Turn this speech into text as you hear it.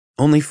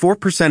Only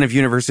 4% of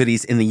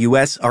universities in the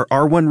U.S. are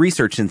R1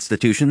 research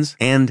institutions,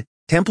 and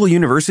Temple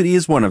University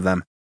is one of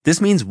them. This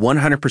means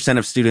 100%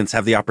 of students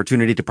have the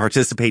opportunity to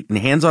participate in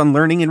hands-on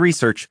learning and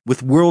research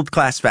with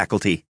world-class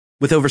faculty.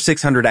 With over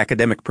 600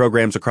 academic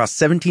programs across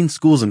 17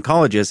 schools and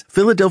colleges,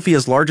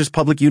 Philadelphia's largest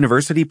public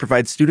university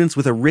provides students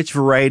with a rich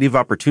variety of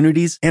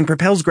opportunities and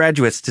propels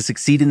graduates to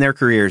succeed in their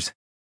careers.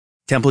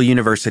 Temple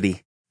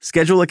University.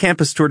 Schedule a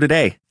campus tour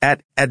today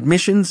at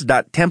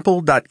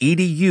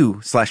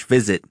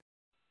admissions.temple.edu/visit.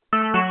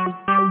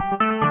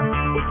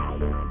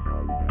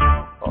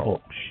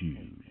 Oh, shoot.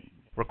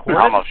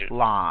 Recorded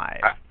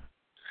live.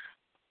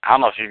 I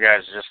don't know if you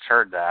guys just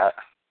heard that.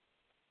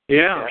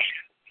 Yeah.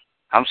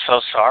 I'm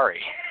so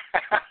sorry.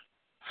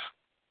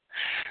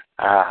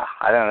 I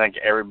didn't think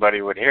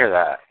everybody would hear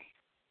that.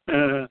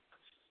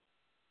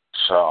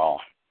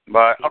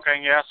 But okay,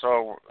 yeah,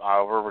 so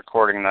we're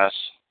recording this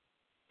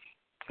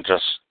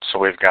just so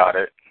we've got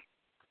it.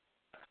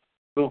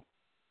 Cool.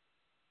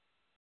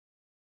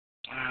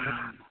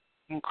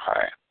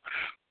 Okay.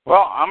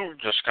 Well, I'm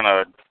just going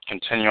to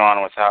continue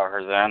on without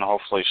her then.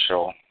 Hopefully she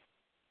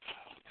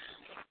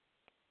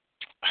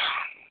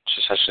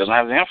says she doesn't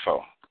have the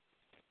info.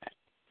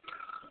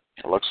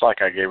 It looks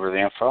like I gave her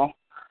the info.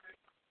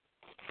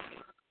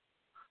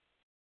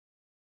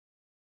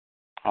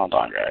 Hold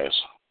on, guys.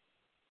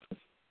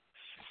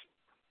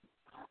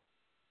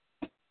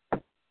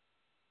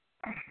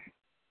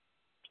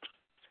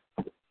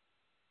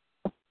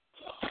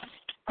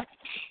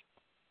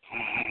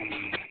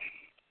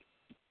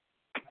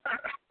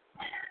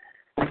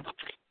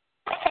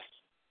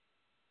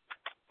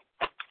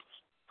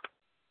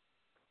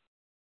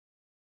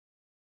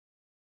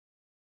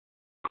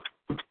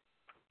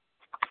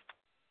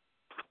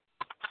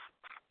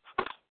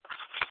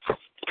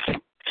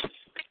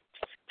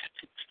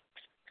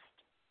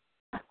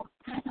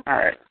 All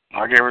right,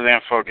 I'll give her the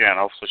info again.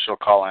 Hopefully she'll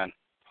call in.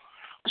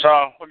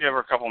 So we'll give her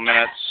a couple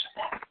minutes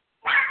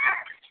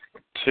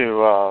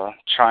to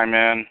chime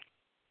in.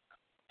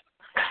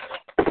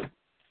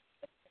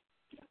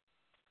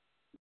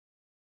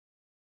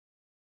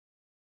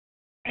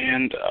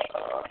 And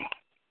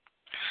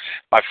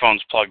my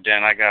phone's plugged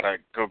in. I got to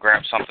go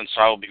grab something,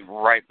 so I will be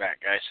right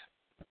back, guys.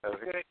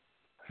 Okay.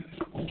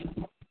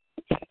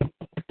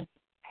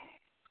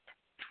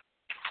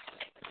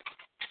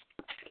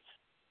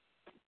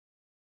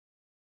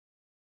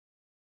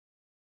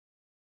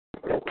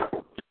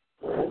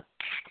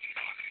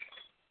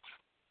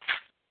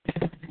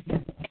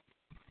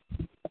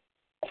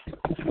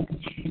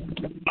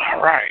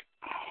 All right.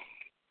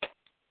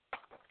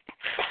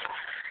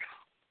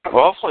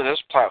 Well, hopefully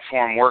this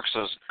platform works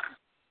as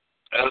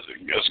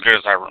good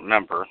as I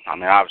remember. I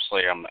mean,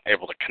 obviously I'm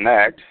able to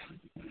connect.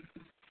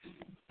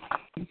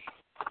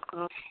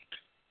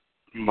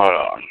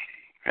 But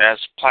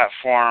this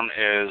platform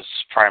is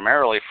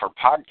primarily for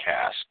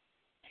podcasts.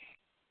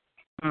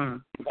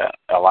 That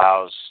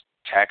allows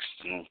text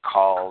and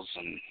calls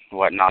and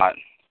whatnot.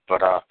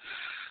 But I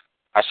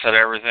set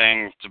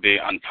everything to be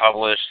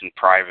unpublished and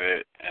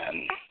private,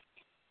 and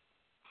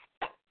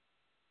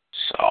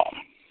so.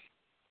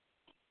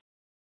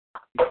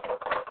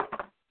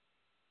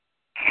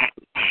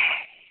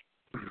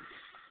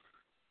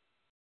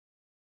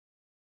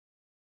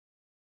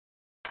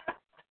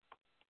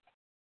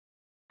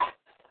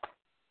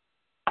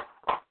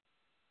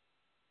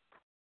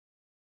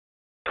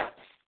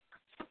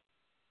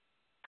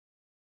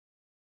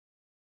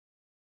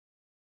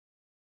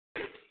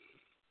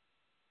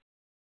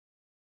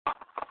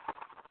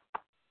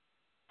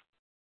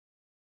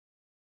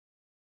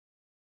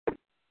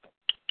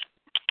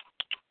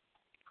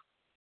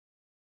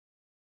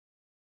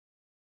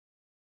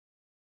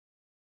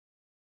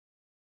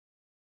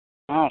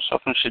 Oh,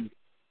 something should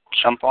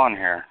jump on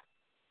here.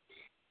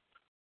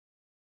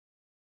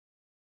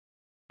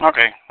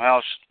 Okay,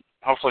 well,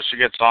 hopefully she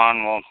gets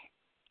on. We'll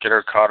get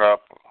her caught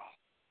up.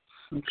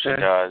 Okay. She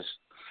does.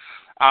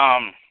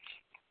 All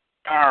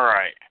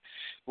right.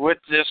 With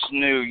this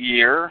new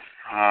year,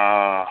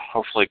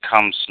 hopefully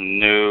comes some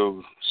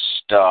new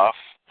stuff.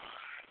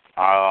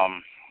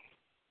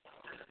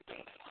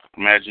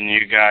 Imagine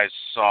you guys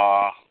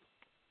saw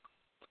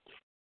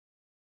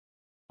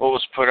what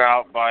was put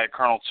out by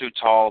Colonel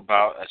Tootall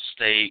about a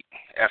state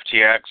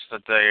FTX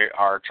that they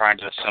are trying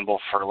to assemble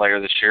for later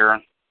this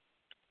year.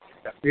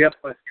 Yep.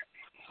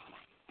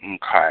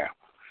 Okay.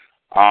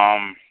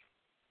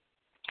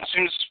 It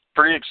seems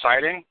pretty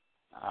exciting.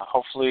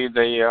 Hopefully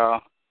they,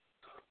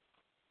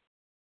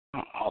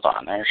 hold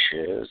on, there she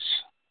is.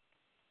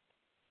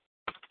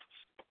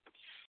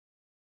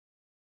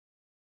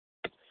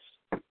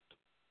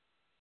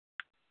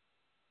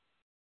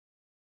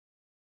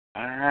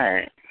 All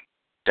right.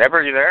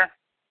 Deborah, you there?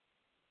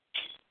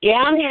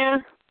 Yeah, I'm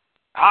here.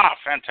 Ah,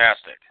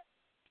 fantastic.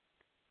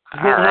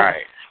 All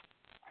right.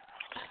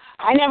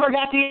 I never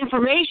got the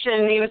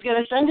information. He was going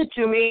to send it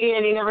to me,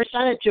 and he never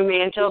sent it to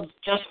me until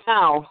just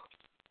now.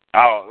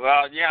 Oh,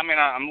 well, yeah, I mean,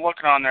 I'm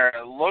looking on there.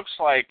 It looks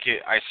like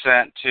I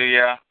sent to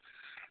you,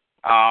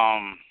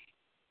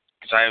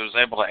 because I was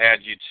able to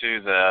add you to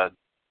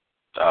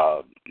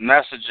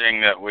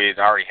messaging that we'd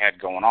already had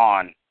going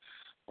on,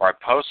 where I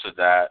posted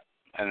that,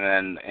 and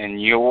then in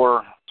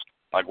your,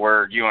 like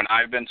where you and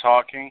I have been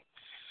talking,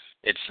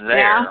 it's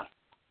there.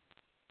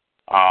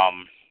 Yeah.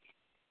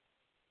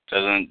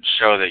 Doesn't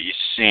show that you've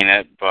seen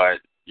it, but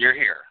you're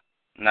here,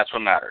 and that's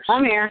what matters.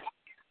 I'm here.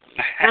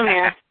 I'm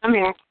here. I'm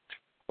here.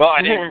 Well,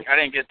 I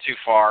didn't get too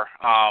far.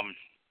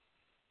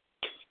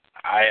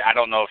 I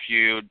don't know if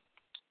you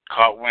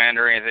caught wind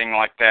or anything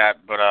like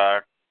that,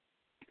 but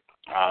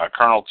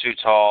Colonel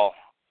Tootal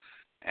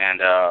and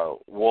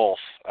Wolf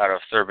out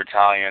of 3rd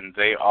Battalion,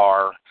 they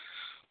are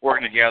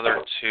working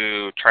together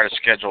to try to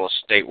schedule a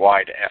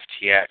statewide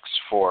FTX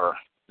for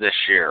this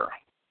year.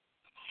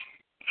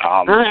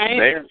 All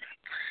right.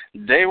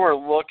 They were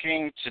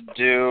looking to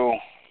do,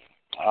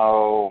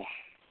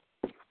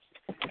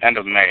 end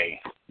of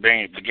May,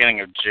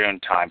 beginning of June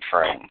time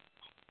frame.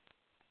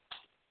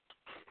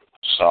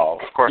 So,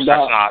 of course,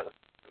 that's not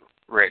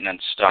written in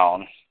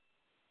stone.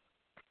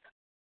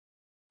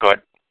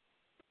 Good.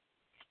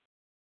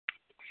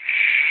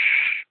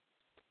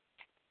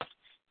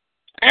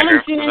 I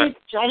haven't seen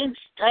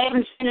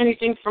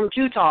anything from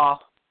Tootal.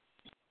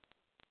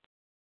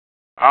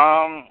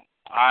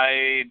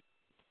 I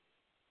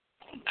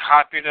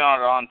copied it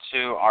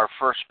onto our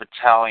 1st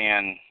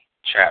Battalion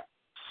chat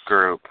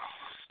group.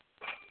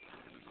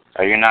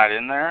 Are you not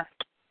in there?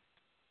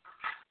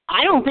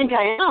 I don't think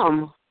I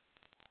am.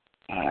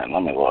 All right,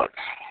 let me look.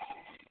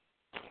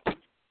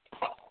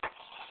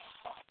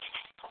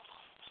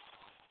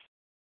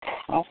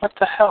 Oh, what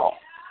the hell?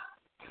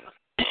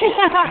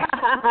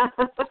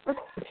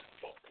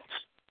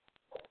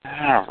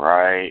 All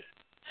right.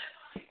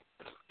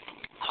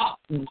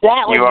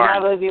 That was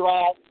probably the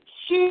last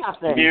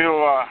nothing.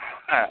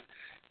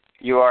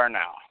 You are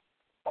now.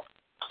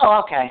 Oh,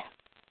 okay.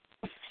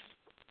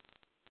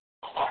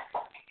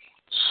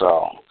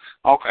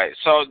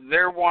 So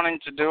they're wanting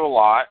to do a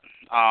lot.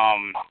 I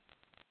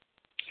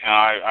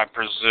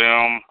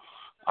presume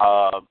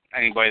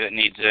anybody that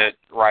needs it,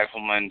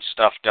 rifleman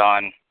stuff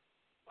done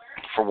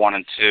for 1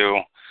 and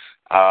 2.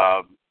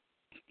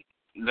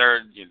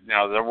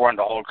 They're wanting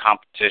to hold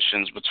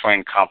competitions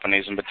between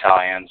companies and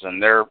battalions,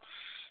 and they're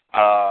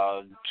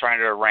trying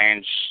to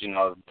arrange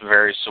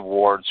various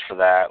awards for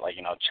that, like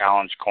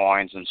challenge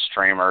coins and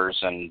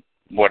streamers and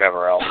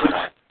whatever else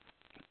they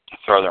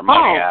throw their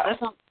money at.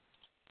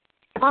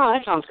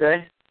 That sounds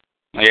good.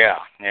 Yeah.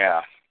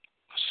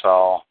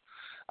 So,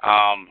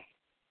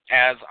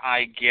 as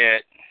I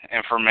get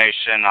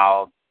information,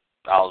 I'll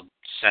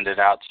send it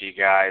out to you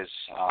guys.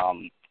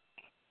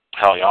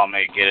 Hell, y'all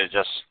may get it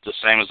just the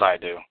same as I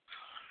do.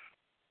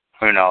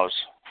 Who knows?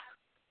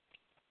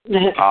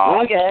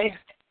 Okay.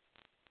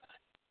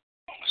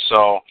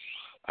 So,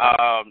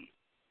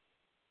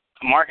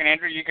 Mark and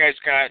Andrew, you guys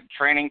got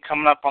training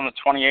coming up on the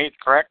 28th,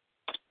 correct?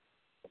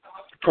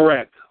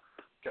 Correct.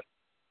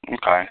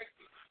 Okay.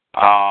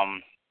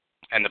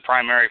 And the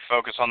primary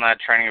focus on that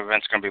training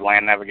event is going to be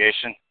land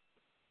navigation?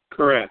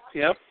 Correct.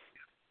 Yep.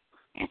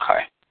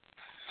 Okay.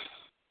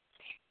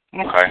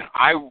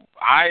 I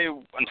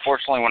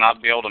unfortunately will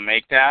not be able to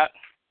make that.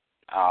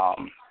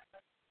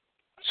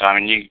 So I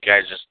mean, you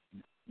guys just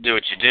do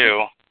what you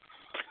do.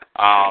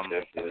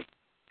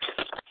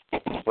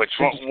 Which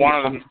one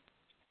of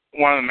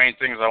the main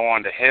things I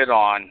wanted to hit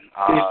on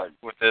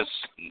with this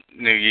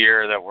new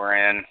year that we're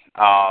in,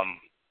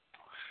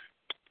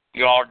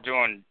 you all are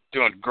doing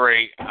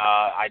great.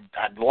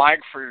 I'd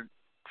like for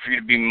you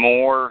to be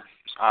more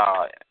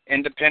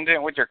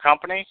independent with your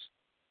companies,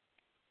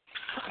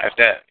 if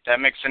that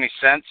makes any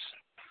sense.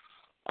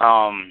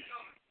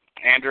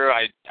 Andrew,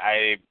 I'm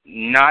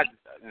not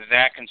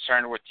that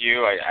concerned with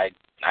you.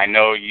 I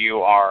know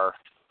you are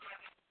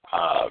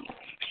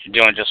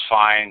doing just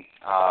fine.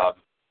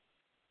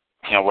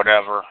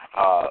 Whatever.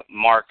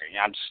 Mark,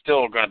 I'm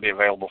still going to be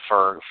available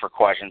for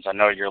questions. I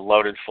know you're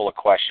loaded full of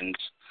questions.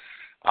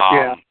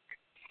 Yeah.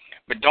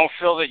 But don't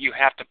feel that you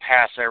have to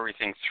pass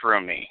everything through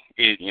me,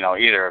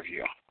 either of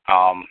you.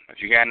 If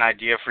you got an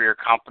idea for your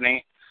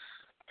company,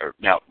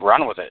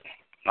 run with it.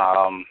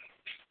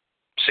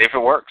 See if it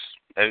works.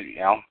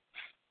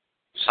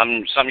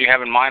 Some you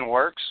have in mind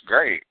works,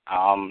 great.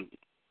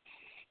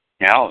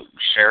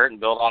 Share it and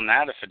build on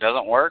that. If it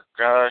doesn't work,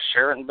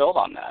 share it and build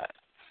on that.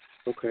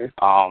 Okay.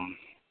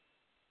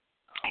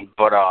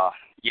 But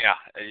yeah,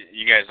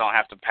 you guys don't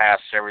have to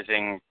pass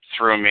everything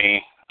through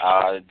me.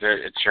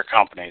 It's your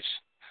companies.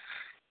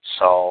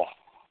 So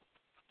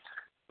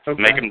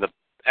make them the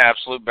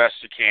absolute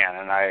best you can,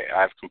 and I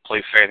have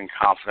complete faith and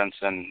confidence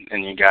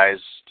in you guys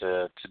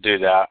to do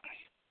that.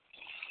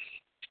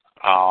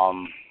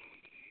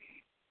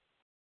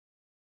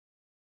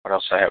 What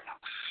else I have?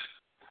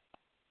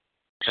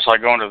 Just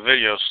like going to a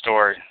video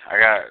store, I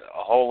got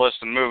a whole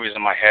list of movies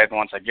in my head.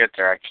 Once I get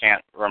there, I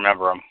can't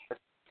remember them.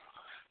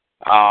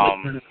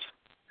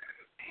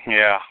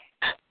 Yeah.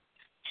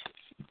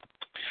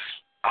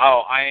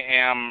 Oh, I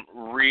am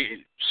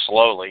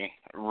slowly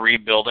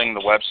rebuilding the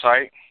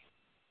website.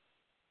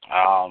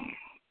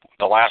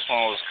 The last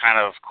one was kind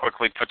of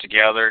quickly put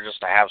together just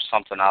to have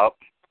something up.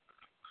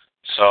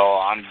 So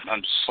I'm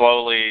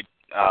slowly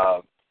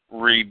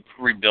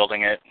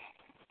rebuilding it.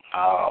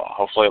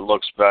 Hopefully it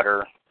looks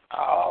better.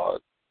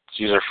 It's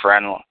user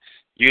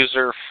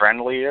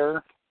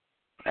friendlier,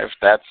 if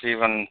that's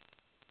even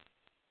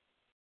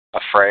a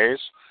phrase.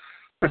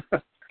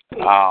 Because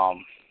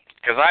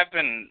I've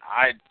been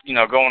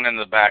going in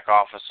the back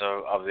office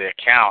of the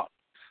account.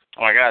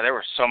 Oh my God, there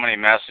were so many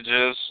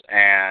messages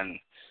and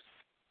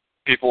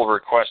people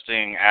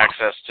requesting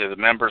access to the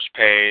members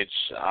page.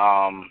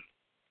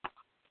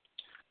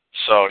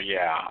 So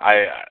yeah,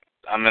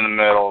 I'm in the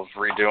middle of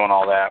redoing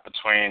all that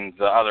between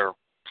the other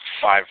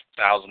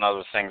 5,000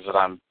 other things that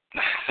I'm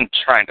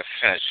trying to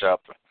finish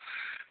up.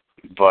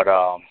 But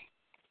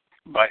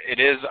it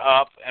is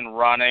up and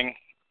running.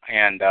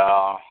 And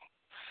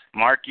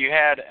Mark, you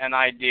had an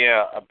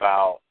idea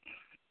about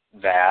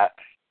that.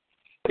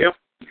 Yep.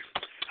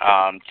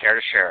 Care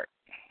to share it?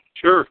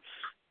 Sure.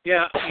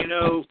 Yeah,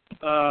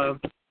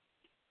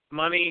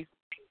 money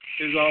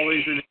is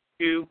always an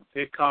issue.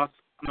 It costs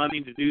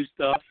money to do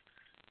stuff.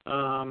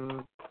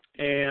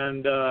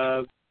 And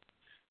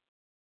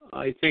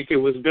I think it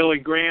was Billy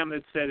Graham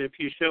that said, "If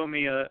you show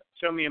me a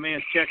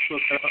man's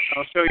checkbook,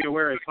 I'll show you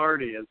where his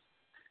heart is."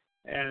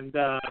 And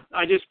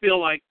I just feel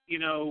like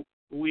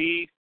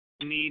we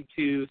need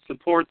to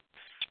support.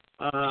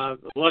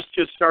 Let's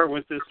just start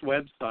with this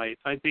website.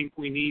 I think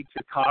we need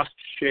to cost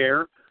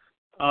share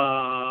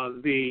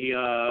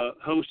the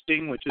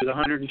hosting, which is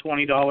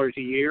 $120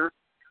 a year.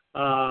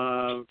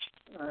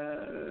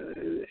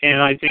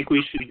 And I think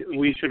we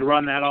should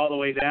run that all the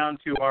way down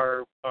to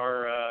our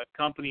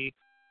company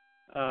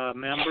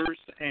members,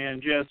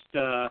 and just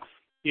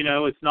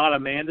it's not a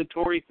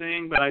mandatory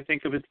thing, but I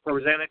think if it's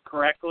presented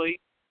correctly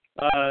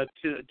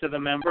to the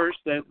members,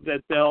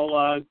 that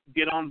they'll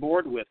get on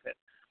board with it.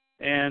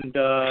 And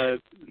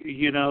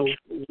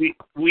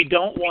we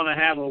don't want to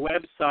have a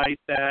website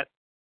that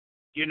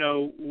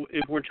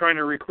if we're trying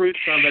to recruit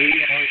somebody,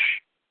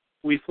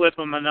 we flip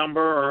them a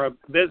number or a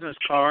business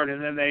card,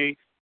 and then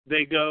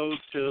they go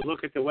to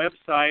look at the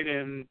website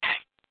and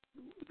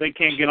they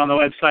can't get on the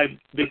website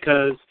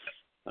because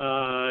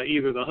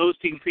either the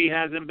hosting fee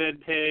hasn't been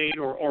paid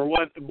or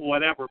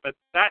whatever. But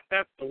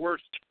that's the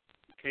worst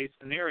case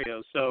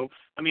scenario. So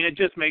it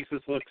just makes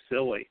us look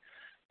silly.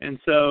 And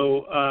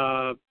so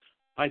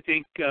I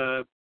think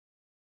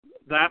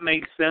that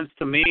makes sense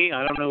to me.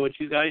 I don't know what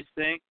you guys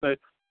think, but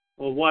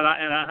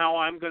how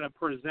I'm going to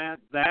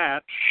present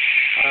that.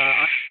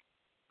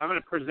 I'm going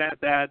to present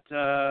that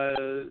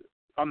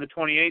on the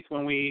 28th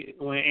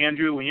when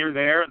Andrew, when you're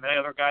there and the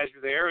other guys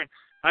are there, and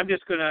I'm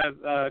just going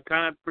to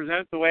kind of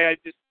present it the way I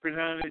just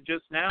presented it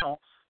just now,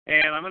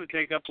 and I'm going to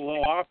take up a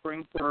little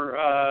offering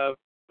for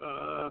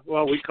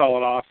we call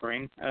it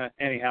offering.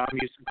 Anyhow, I'm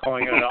used to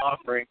calling it an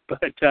offering, but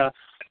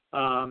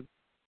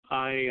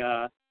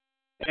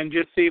and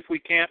just see if we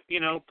can't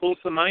pull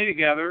some money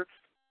together,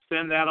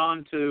 send that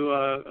on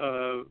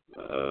to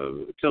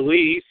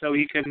Lee so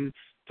he can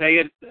pay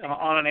it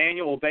on an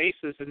annual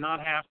basis and not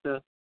have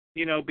to,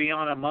 be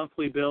on a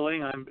monthly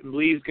billing.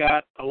 Lee's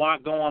got a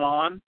lot going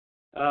on,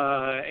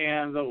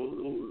 and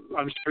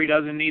I'm sure he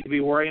doesn't need to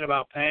be worrying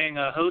about paying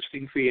a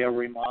hosting fee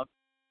every month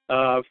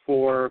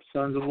for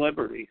Sons of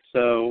Liberty.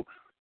 So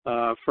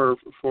for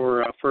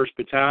First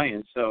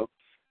Battalion. So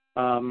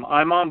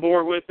I'm on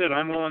board with it.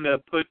 I'm willing to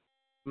put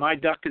my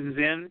duckins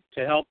in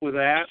to help with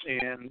that,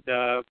 and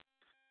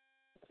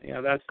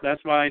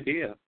that's my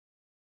idea.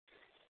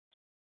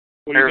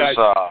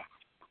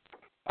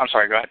 I'm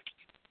sorry, go ahead.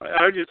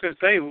 I was just going to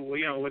say,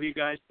 what do you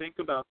guys think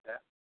about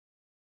that?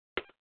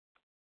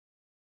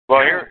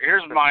 Well,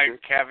 here's my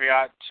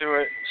caveat to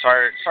it.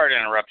 Sorry to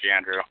interrupt you,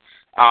 Andrew.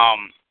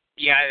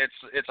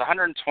 It's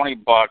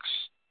 $120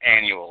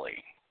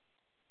 annually,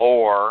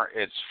 or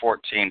it's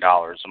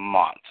 $14 a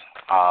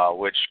month,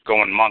 which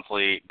going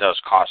monthly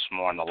does cost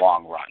more in the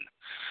long run.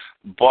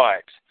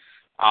 But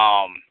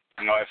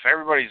if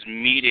everybody's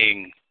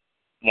meeting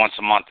once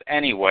a month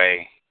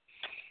anyway,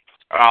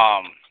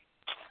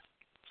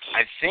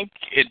 I think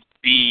it'd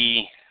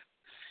be,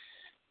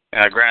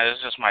 granted, this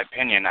is just my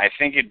opinion, I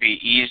think it'd be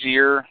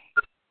easier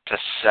to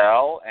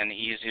sell and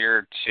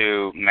easier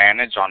to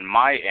manage on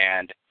my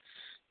end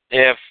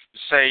if,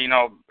 say,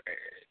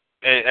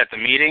 at the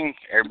meeting,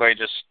 everybody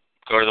just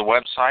go to the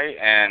website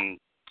and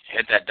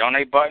hit that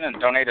donate button and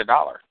donate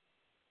 $1.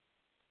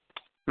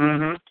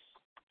 Mm-hmm.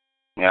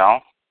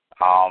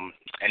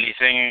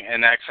 Anything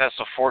in excess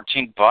of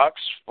 $14,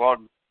 well,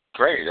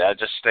 great. That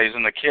just stays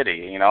in the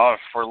kitty. If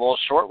we're a little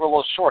short, we're a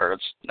little shorter.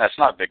 That's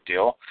not a big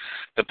deal.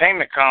 The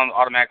payment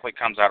automatically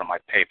comes out of my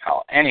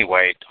PayPal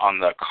anyway on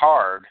the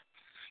card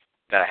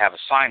that I have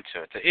assigned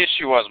to it. The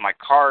issue was my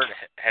card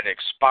had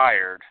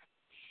expired.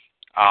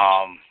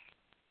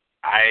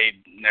 I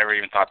never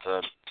even thought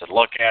to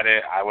look at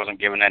it. I wasn't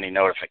given any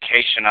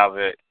notification of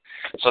it.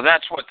 So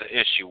that's what the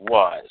issue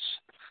was,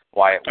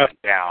 why it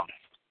went down.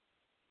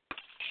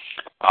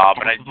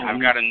 But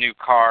I've got a new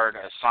card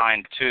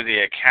assigned to the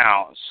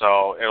account,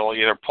 so it'll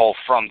either pull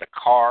from the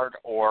card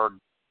or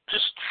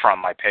just from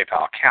my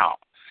PayPal account.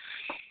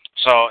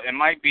 So it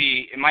might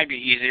be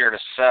easier to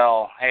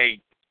sell,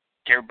 hey,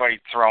 everybody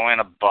throw in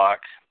 $1,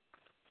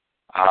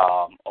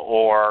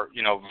 or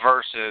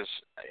versus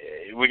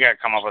we got to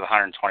come up with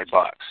 $120.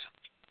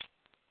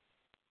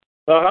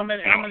 So how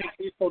many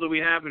people do we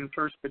have in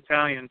 1st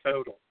Battalion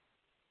total?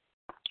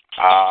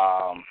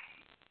 Well,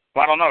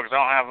 I don't know because I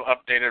don't have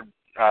updated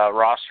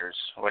rosters,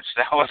 which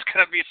that was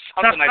going to be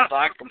something I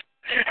thought.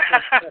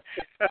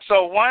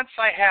 So once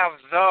I have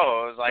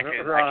those, I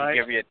can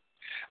give you.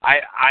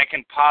 I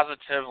can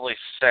positively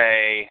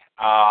say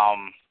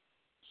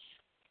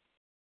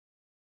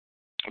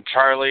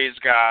Charlie's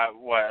got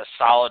a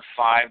solid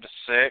 5 to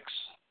 6.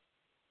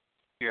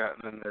 Yeah,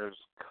 and then there's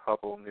a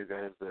couple new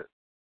guys that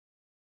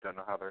don't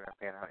know how they're going to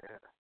pan out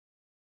yet.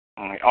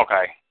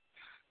 Okay.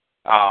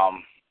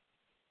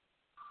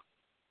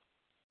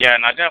 Yeah,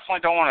 and I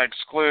definitely don't want to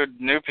exclude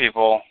new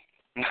people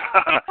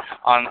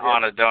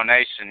on a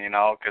donation,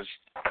 because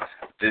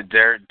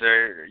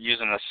they're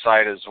using the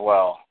site as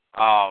well.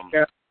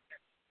 Yeah.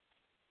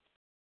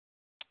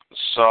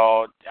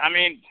 So, I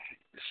mean,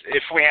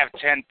 if we have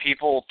 10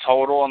 people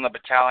total in the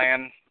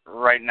battalion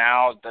right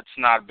now, that's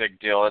not a big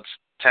deal. It's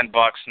 $10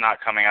 not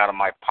coming out of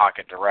my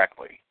pocket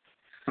directly.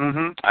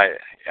 Mm-hmm. I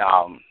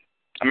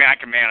mean, I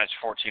can manage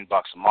 $14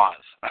 a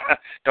month.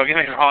 Don't get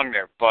me wrong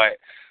there, but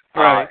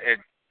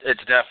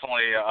it's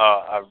definitely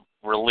a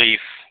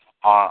relief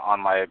on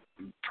my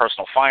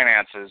personal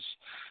finances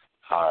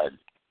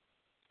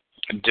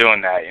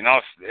doing that.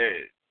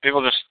 If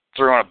people just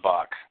threw in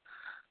 $1,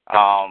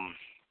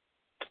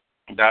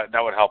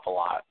 that would help a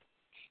lot.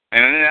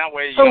 And in that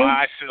way,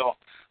 I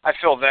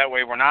feel that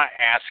way we're not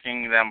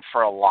asking them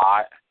for a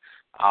lot.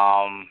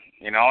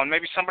 And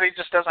maybe somebody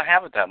just doesn't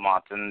have it that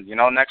month, and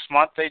next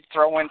month they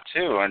throw in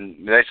 2,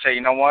 and they say,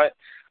 you know what,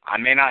 I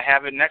may not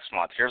have it next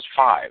month. Here's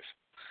 5.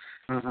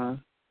 Mm-hmm.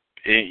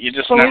 You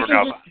just never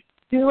know.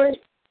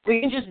 We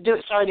can just do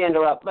it. Sorry to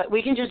interrupt, but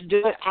we can just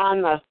do it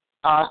on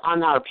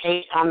our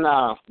page, on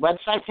the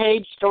website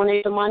page.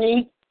 Donate the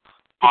money,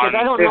 because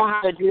I don't know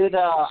how to do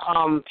the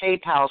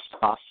PayPal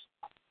stuff.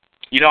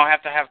 You don't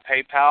have to have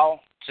PayPal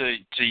to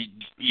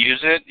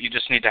use it. You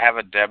just need to have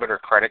a debit or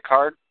credit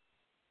card.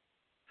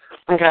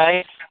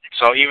 Okay.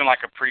 So even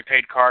like a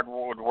prepaid card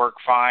would work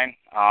fine.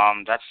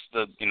 That's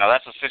the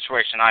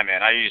situation I'm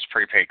in. I use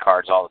prepaid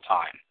cards all the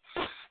time.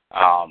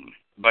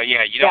 But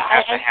yeah, you don't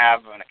have to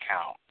have an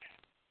account.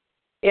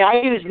 Yeah,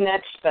 I use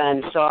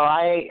NetSpend, so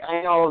I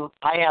know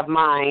I have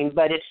mine,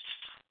 but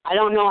I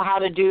don't know how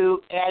to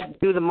do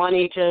the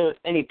money to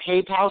any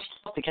PayPal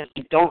stuff because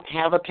I don't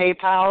have a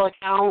PayPal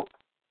account.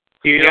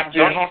 You don't have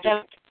to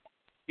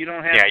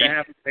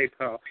have a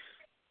PayPal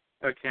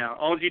account.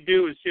 All you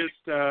do is just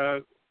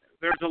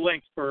there's a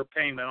link for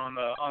payment on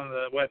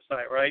the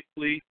website, right,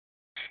 Lee?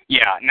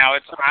 Yeah. Now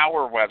it's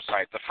our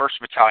website, the 1st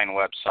Battalion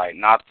website,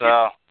 not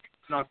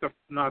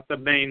the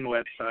main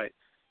website.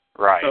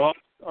 Right. So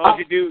all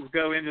you do is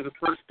go into the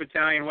 1st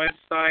Battalion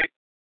website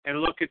and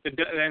look at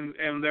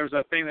and there's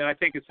a thing that I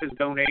think it says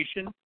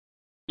donation.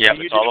 Yeah,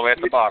 it's all the way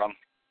at the bottom.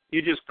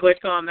 You just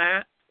click on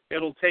that.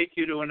 It'll take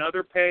you to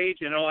another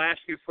page, and it'll ask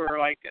you for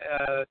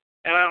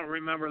and I don't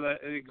remember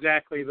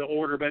exactly the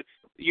order, but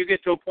you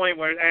get to a point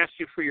where it asks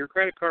you for your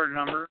credit card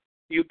number.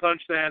 You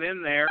punch that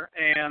in there,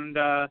 and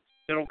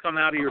it'll come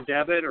out of your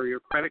debit or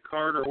your credit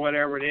card or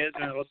whatever it is,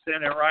 and it'll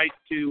send it right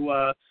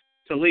to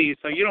Lee.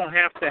 So you don't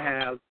have to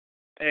have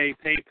a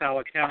PayPal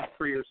account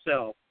for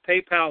yourself.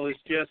 PayPal is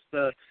just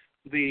the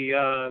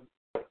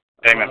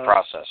payment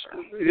processor.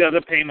 Yeah,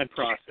 the payment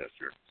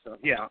processor. So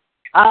yeah.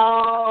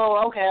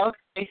 Oh,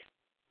 okay.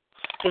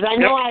 Because I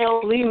know I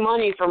owe Lee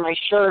money for my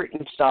shirt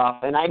and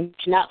stuff, and I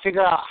cannot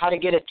figure out how to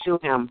get it to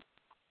him.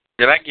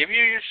 Did I give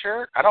you your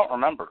shirt? I don't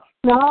remember.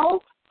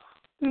 No,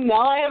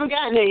 I haven't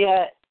gotten it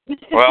yet.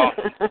 Well,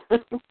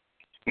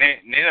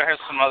 neither has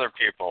some other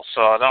people,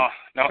 so I don't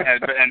know.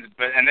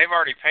 And they've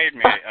already paid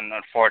me,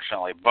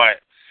 unfortunately.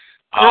 But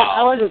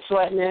I wasn't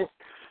sweating it.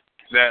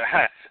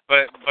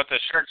 But the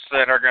shirts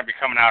that are going to be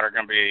coming out are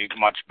going to be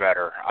much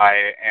better.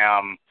 I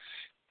am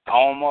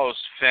almost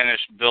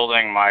finished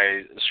building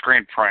my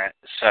screen print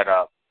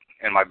setup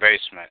in my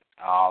basement.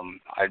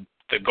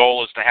 The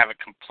goal is to have it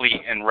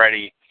complete and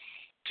ready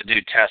to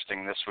do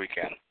testing this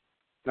weekend.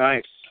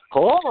 Nice.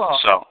 Cool.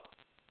 So.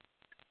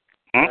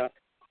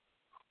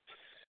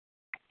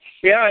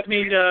 Yeah, I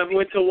mean,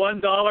 with the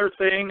 $1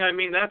 thing, I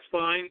mean, that's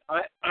fine.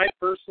 I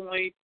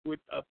personally would,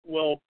 I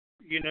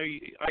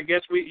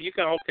guess you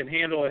all can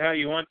handle it how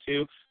you want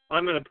to.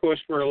 I'm going to push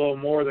for a little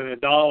more than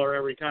 $1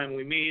 every time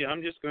we meet.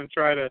 I'm just going to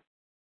try to,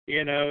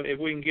 if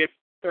we can get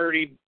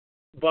 $30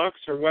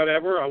 or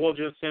whatever, I will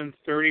just send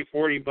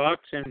 $30-$40,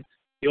 and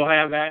you'll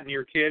have that in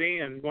your kitty.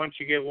 And once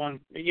you get one,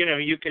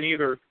 you can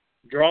either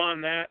draw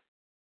on that.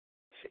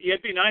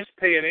 It'd be nice to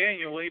pay it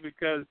annually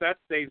because that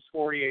saves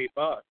 $48.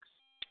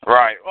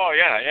 Right. Oh,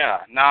 yeah.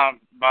 Now,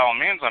 by all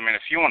means, I mean,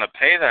 if you want to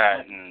pay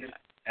that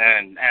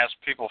and ask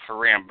people for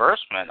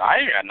reimbursement,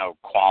 I got no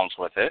qualms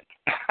with it.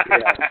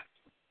 Yeah.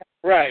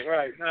 Right.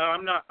 No,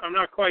 I'm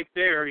not quite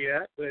there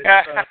yet, but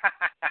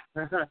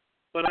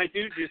but I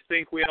do just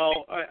think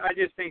I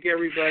just think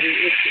everybody,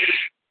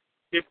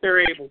 if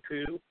they're able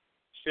to,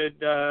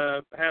 should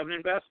have an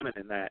investment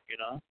in that.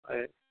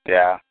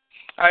 Yeah,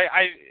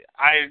 I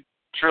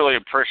truly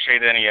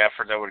appreciate any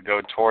effort that would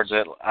go towards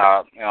it. Like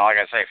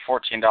I say,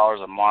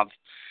 $14 a month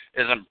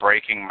isn't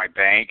breaking my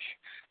bank.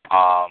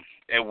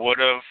 It would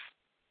have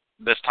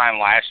this time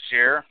last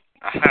year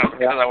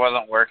because I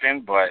wasn't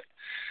working, but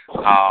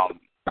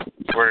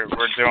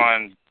we're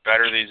doing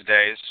better these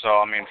days. So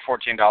I mean,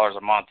 $14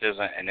 a month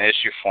isn't an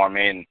issue for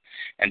me,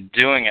 and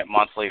doing it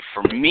monthly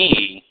for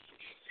me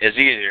is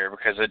easier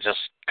because it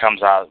just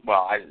comes out.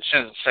 Well, I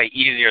shouldn't say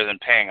easier than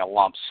paying a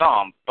lump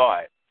sum,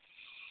 but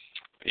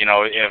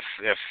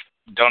if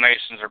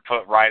donations are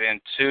put right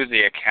into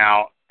the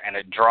account and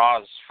it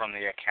draws from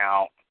the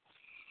account,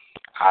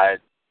 I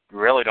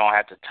really don't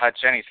have to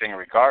touch anything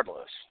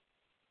regardless.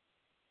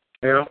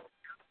 Yeah.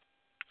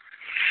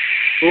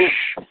 Cool.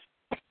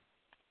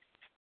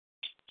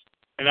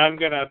 And I'm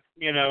gonna,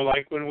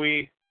 like when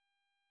we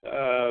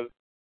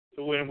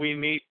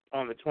meet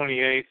on the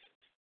 28th,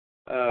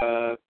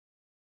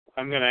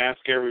 I'm gonna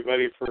ask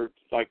everybody for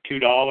like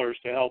 $2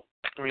 to help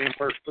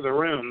reimburse for the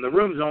room. The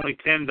room's only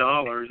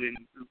 $10, and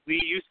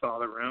you saw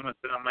the room. It's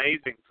an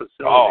amazing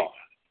facility. Oh,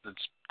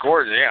 it's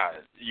gorgeous. Yeah,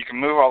 you can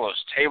move all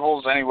those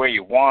tables any way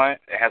you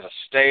want. It has a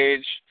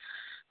stage,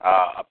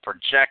 a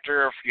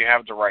projector if you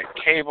have the right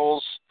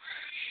cables,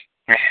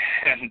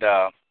 and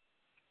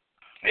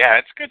yeah,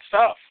 it's good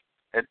stuff.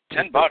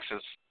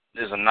 $10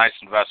 is a nice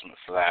investment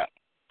for that.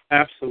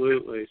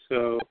 Absolutely.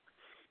 So,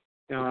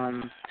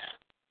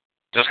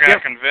 just gotta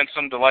convince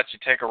them to let you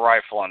take a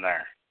rifle in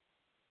there.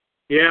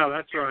 Yeah,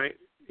 that's right.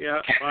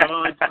 Yeah,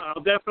 well,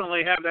 I'll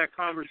definitely have that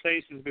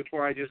conversation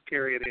before I just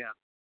carry it in.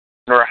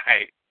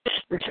 Right.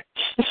 They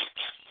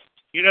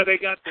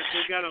got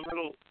a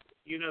little.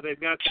 They've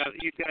got that.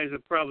 You guys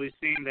have probably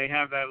seen. They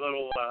have that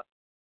little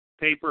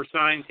paper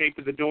sign taped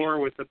to the door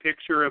with a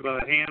picture of a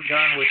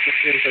handgun with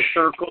a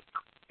circle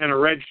and a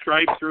red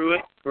stripe through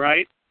it.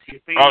 Right? You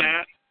seen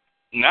that?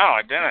 No,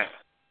 I didn't.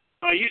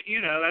 Oh,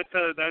 that's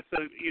a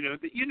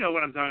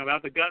what I'm talking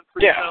about, the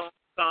gun-free zone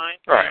sign.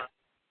 Right.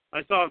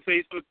 I saw on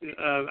Facebook,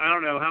 I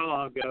don't know how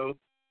long ago,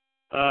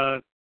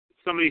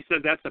 somebody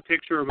said that's a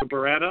picture of a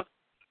Beretta,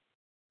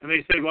 and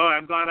they said, "Well,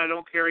 I'm glad I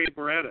don't carry a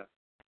Beretta."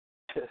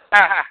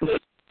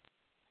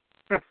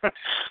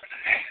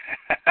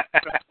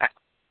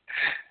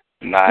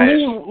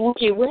 Nice.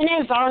 Okay, when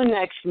is our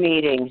next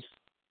meeting?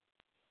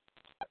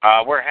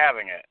 We're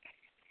having it.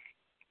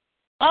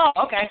 Oh,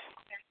 okay.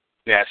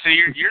 Yeah, so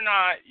you're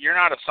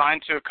not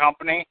assigned to a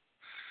company,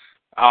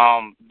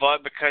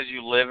 but because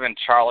you live in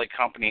Charlie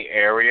Company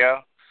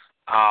area,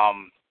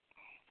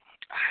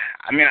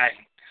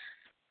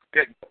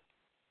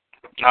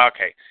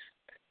 okay,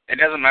 it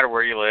doesn't matter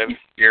where you live.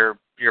 You're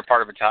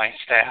part of battalion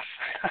staff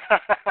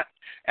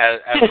as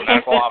a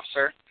medical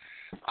officer,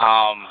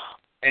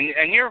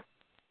 and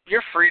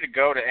you're free to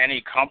go to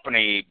any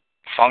company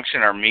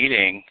function or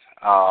meeting.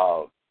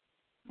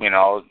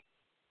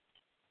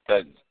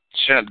 That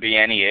shouldn't be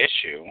any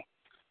issue.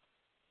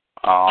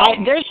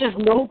 There's just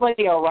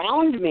nobody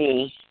around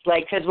me.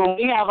 Like, because when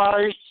we have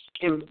ours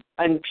in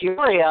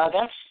Peoria,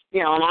 that's,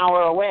 an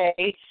hour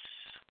away.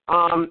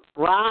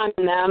 Ron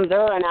and them,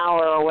 they're an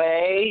hour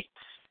away.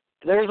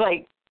 There's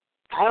I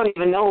don't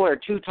even know where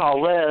Too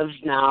Tall lives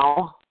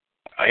now.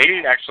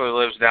 He actually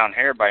lives down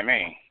here by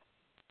me.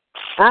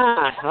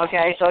 Ah,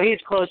 okay, so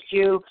he's close to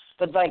you.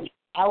 But,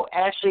 out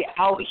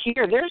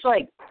here, there's,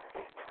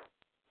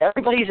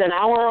 everybody's an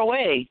hour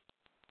away.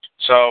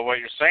 So what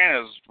you're saying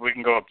is we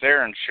can go up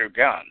there and shoot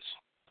guns.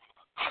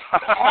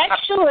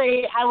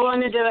 Actually, I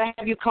wanted to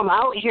have you come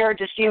out here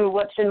to see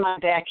what's in my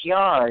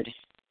backyard.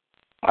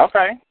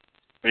 Okay.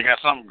 You got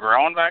something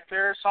growing back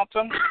there or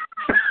something?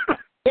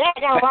 Yeah, I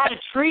got a lot of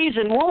trees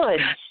and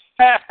woods.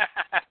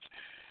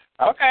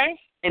 Okay.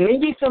 And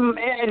maybe some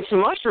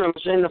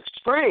mushrooms in the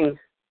spring.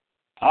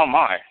 Oh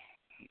my.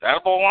 The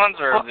edible ones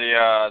or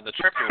the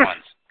trippy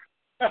ones?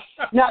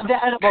 Not the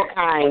edible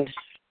kind.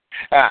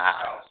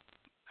 Wow.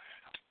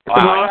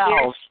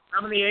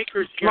 How many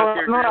acres do you have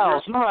here?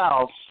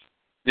 Morels.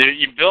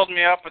 You build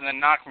me up and then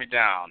knock me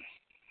down.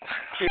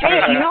 Hey,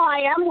 I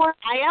am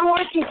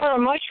working for a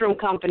mushroom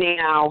company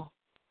now.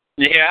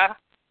 Yeah?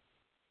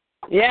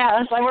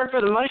 Yes, I work for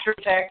the mushroom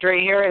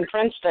factory here in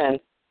Princeton.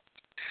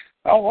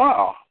 Oh,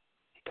 wow.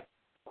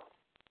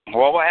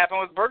 Well, what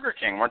happened with Burger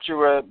King? Weren't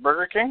you at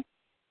Burger King?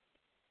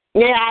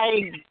 Yeah,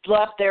 I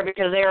left there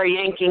because they were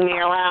yanking me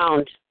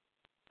around.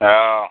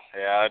 Oh,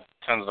 yeah, it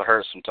tends to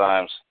hurt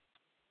sometimes.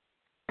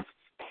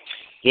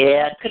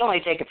 Yeah, it could only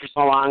take it for so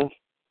long.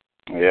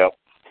 Yep.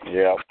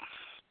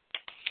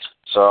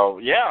 So,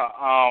 yeah,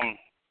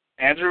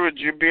 Andrew, would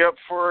you be up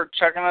for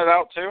checking it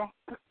out, too?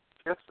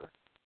 Yes, sir.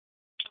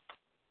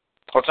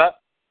 What's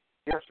that?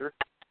 Yes, sir.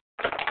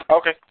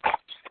 Okay.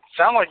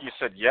 Sound like you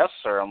said yes,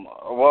 sir.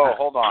 Whoa,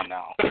 hold on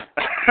now.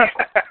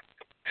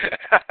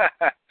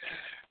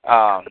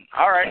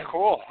 All right,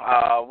 cool.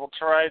 We'll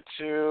try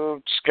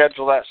to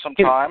schedule that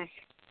sometime.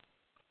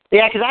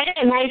 Yeah, because I got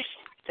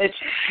it's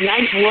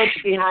nice woods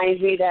behind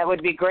me that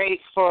would be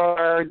great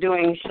for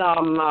doing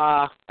some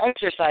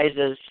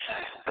exercises.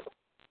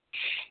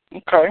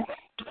 Okay.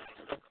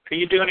 Can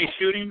you do any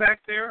shooting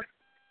back there?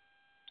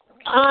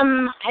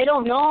 I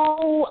don't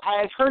know.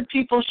 I've heard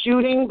people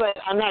shooting, but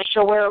I'm not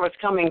sure where it was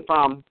coming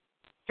from.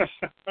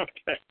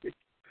 Okay.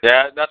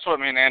 Yeah, that's what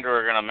me and Andrew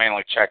are going to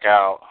mainly check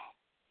out.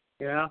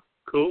 Yeah,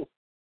 cool.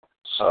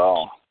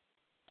 So.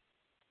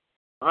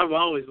 I've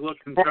always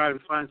looked and tried to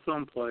find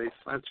some place,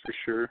 that's for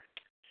sure.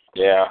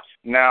 Yeah.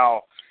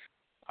 Now,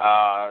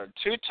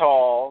 Too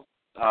Tall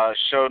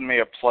showed me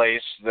a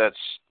place that's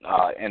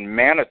in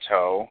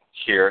Manitou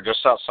here,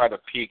 just outside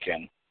of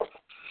Pekin,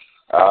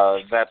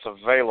 that's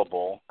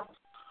available.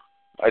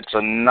 It's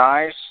a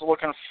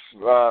nice-looking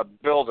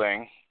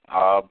building,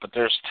 but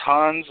there's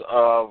tons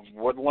of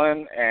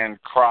woodland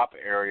and crop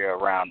area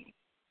around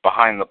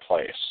behind the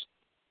place.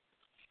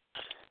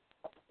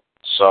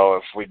 So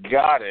if we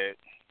got it,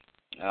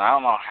 and I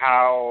don't know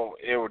how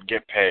it would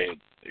get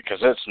paid, because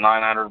it's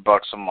 $900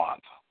 a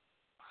month.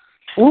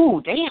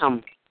 Ooh,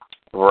 damn.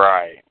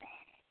 Right.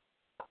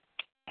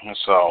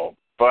 So,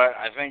 but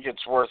I think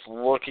it's worth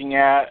looking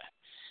at.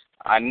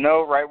 I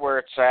know right where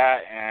it's at,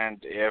 and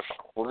if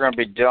we're going to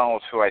be dealing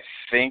with who I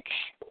think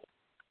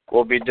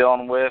we'll be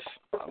dealing with,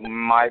 we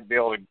might be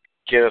able to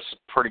get us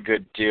a pretty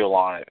good deal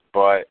on it.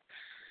 But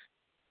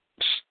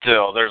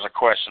still, there's a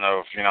question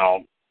of,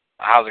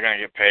 how's it going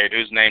to get paid,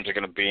 whose names are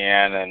going to be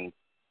in, and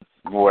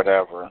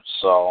whatever.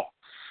 So,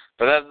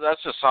 but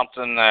that's just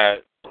something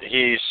that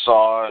he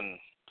saw and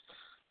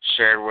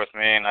shared with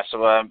me, and I said,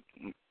 well,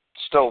 it's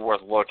still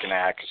worth looking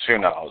at, because who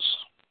knows?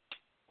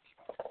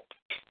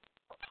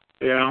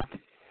 Yeah.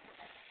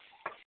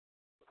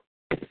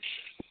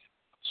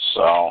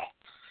 So,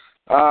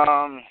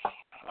 all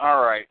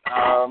right.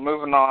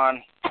 Moving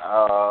on.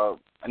 I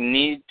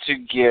need to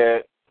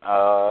get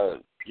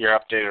your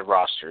updated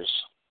rosters.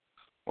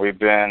 We've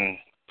been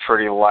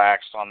pretty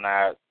lax on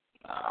that.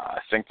 I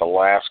think the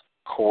last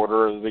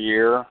quarter of the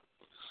year.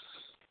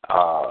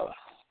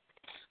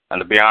 And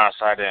to be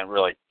honest, I didn't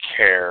really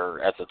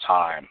care at the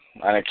time.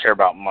 I didn't care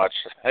about much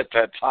at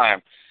that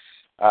time,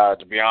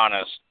 to be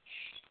honest.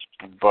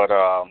 But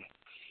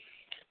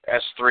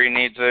S3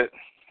 needs it.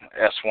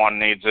 S1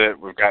 needs it.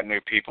 We've got new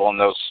people in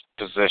those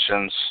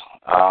positions.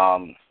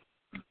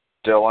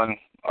 Dylan,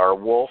 or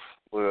Wolf,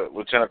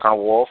 Lieutenant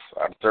Colonel Wolf,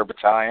 out of 3rd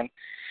Battalion.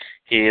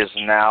 He is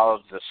now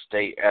the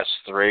state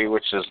S3,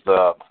 which is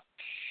the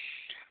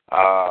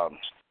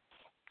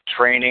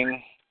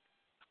training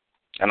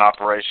and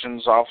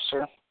operations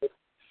officer.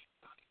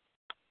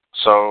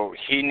 So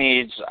he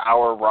needs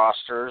our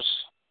rosters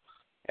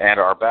and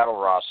our battle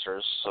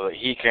rosters so that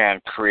he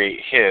can create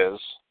his.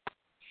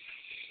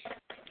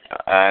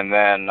 And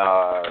then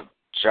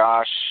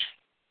Josh,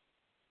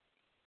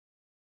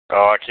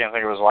 I can't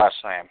think of his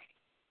last name.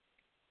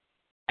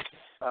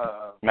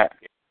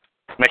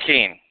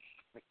 McKean.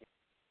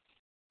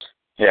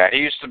 Yeah, he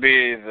used to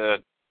be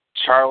the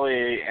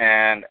Charlie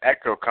and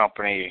Echo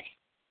Company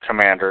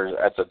commander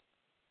at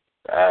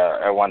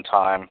one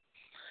time,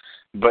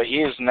 but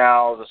he is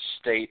now the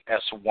state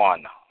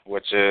S1,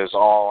 which is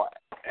all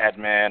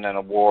admin and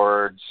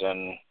awards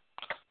and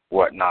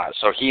whatnot.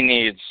 So he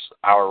needs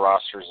our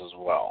rosters as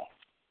well.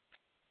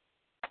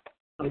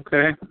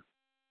 Okay.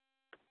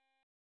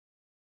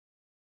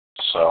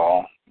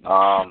 So,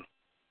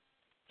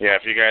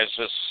 if you guys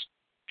just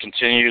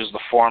continue to use the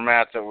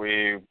format that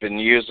we've been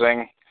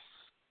using,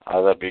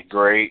 that'd be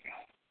great.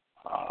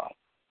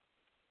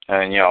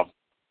 And,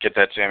 get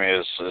that to me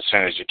as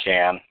soon as you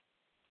can.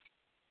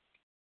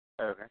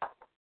 Okay.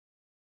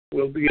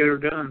 We'll get her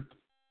done.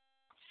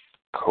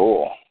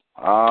 Cool.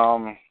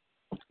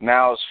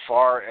 Now, as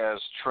far as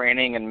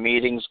training and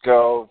meetings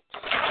go,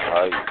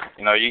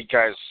 you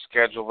guys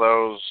schedule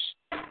those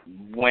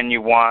when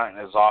you want,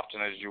 as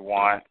often as you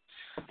want.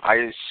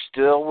 I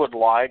still would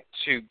like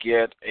to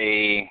get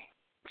a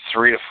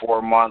 3 to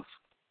 4 month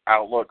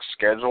outlook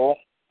schedule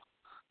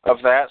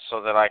of that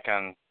so that I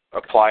can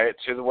apply it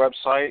to the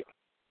website.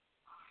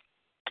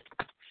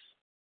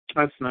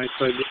 That's nice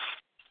idea.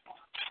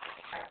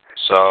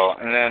 So,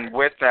 and then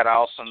with that, I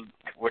also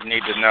would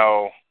need to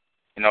know,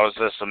 is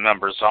this a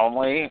members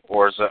only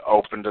or is it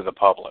open to the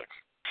public?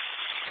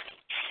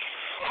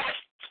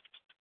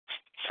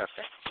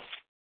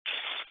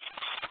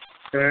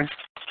 Okay.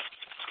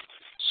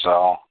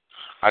 So,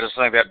 I just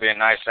think that'd be a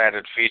nice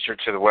added feature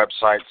to the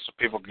website so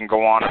people can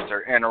go on if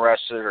they're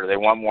interested or they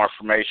want more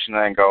information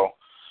and then go,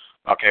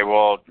 okay,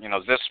 well,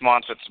 this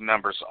month it's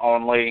members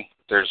only.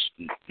 There's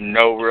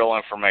no real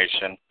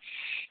information.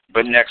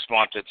 But next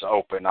month it's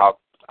open. I'll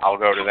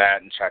go to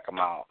that and check them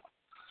out.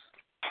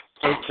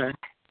 Okay.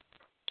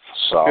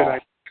 So. Good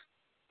idea.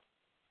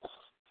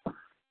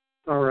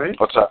 All right.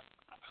 What's up?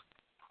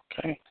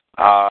 Okay.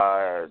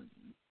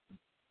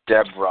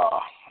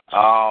 Deborah,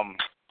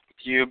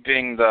 you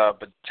being the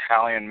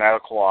battalion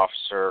medical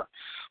officer,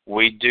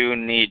 we do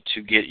need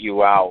to get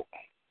you out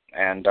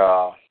and,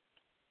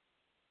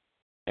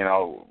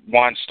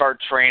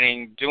 start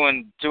training,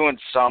 doing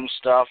some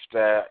stuff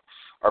that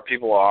our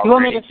people are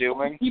already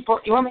doing. You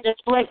want me to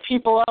split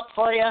people up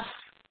for you?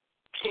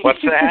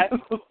 What's that?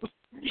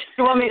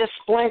 You want me to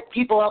split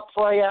people up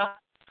for you?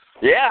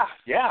 Yeah.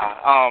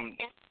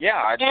 Yeah,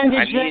 I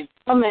need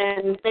them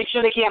and make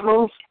sure they can't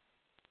move.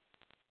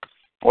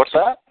 What's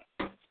that?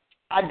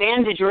 I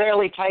bandage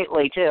really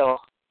tightly too.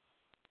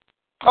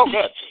 Oh,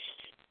 good.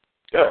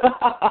 Good.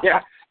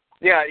 Yeah.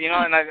 Yeah,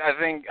 and I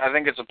think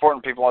it's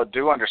important people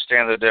do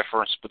understand the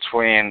difference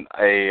between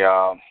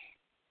a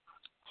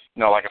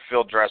like a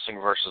field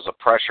dressing versus a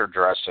pressure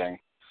dressing.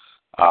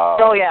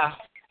 Oh yeah.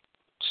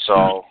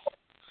 So,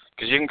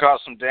 because you can cause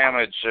some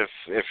damage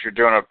if you're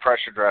doing a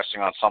pressure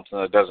dressing on something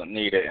that doesn't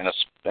need it in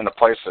a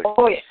place that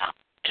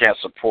can't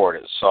support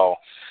it. So,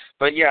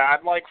 but yeah,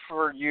 I'd like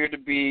for you to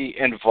be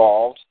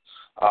involved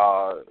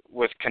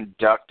with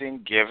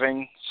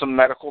giving some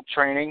medical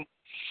training.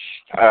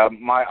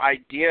 My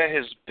idea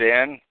has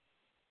been,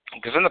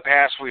 because in the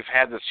past we've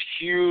had this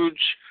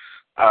huge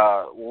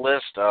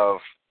list of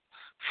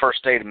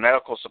first aid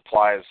medical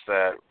supplies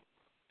that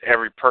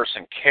every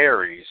person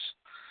carries.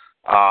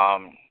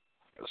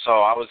 So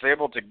I was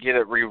able to get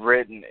it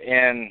rewritten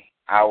in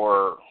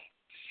our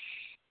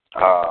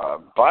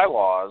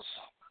bylaws.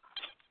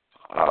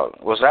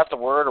 Was that the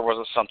word, or was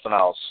it something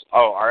else?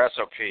 Oh, our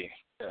SOP.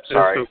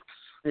 Sorry.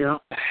 Yeah.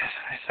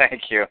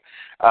 Thank you.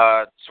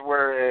 To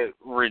where it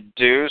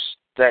reduced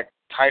that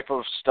type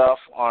of stuff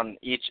on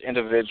each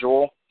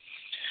individual,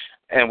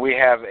 and we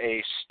have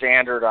a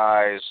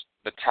standardized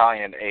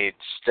battalion aid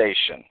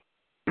station,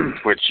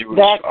 which you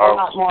that's a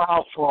lot more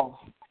helpful.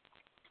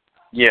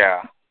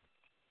 Yeah.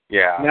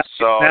 Yeah.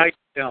 Now you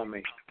tell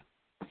me.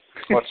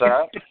 What's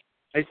that?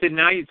 I said,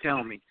 now you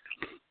tell me.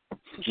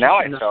 Now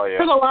I tell you.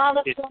 There's a lot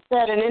of stuff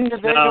that an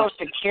individual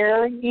should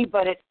carry,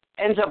 but it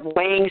ends up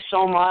weighing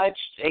so much,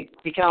 it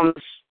becomes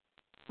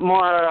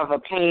more of a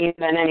pain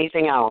than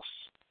anything else.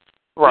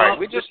 Right.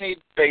 We just need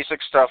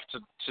basic stuff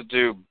to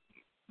do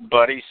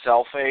buddy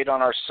self-aid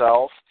on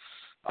ourselves.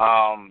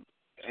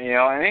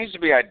 It needs to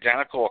be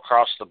identical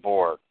across the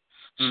board.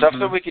 Mm-hmm. Stuff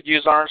that we could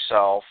use on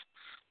ourselves,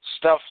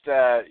 stuff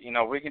that,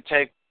 we can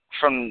take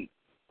from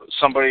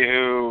somebody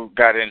who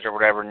got injured or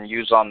whatever and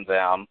use on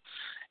them.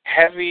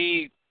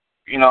 Heavy,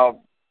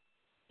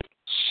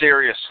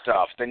 serious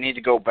stuff. They need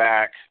to go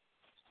back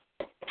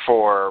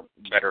for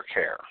better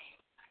care.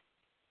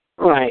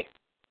 Right.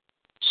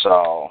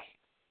 So,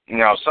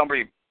 if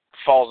somebody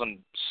falls and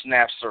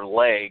snaps their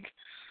leg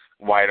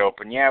wide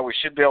open, we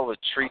should be able to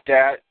treat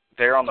that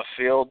there on the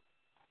field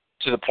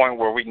to the point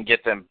where we can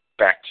get them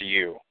back to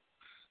you.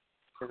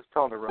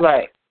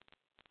 Right.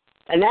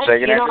 And that's,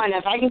 and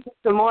if I can get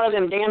some more of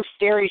them damn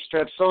steri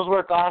strips, those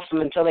work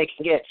awesome until they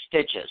can get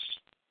stitches.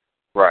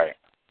 Right.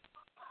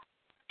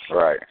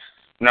 Right.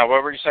 Now,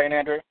 what were you saying,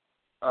 Andrew?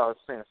 I was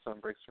saying if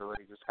someone breaks their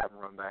leg, just have them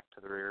run back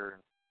to the rear.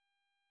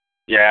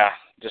 Yeah,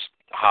 just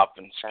hop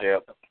and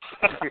skip.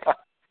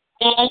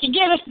 Yeah, you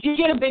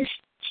get a big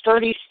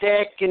sturdy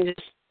stick and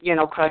just,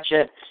 crutch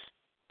it.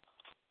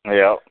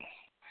 Yep.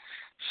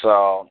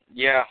 So,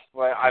 yeah,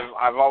 well,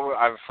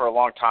 I've for a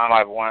long time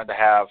I've wanted to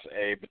have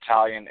a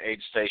battalion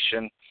aid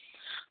station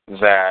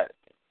that,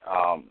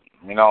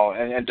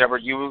 and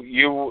Deborah,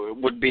 you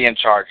would be in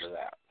charge of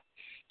that.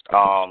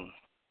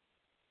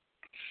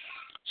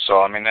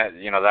 So,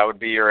 that would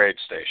be your aid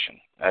station.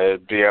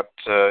 It'd be up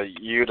to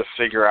you to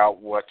figure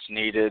out what's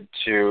needed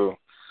to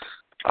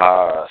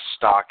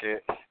stock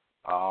it.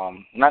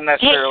 Not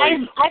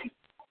necessarily...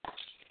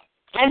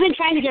 I've been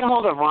trying to get a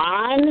hold of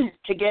Ron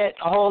to get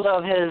a hold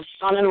of his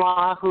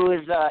son-in-law, who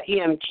is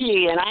EMT,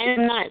 and I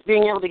am not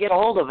being able to get a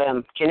hold of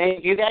him. Can any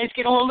of you guys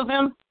get a hold of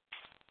him?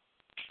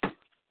 Because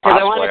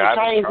I wanted to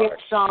try and get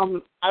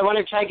some. I want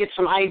to try to get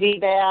some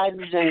IV bags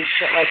and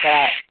shit like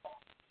that.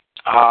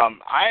 I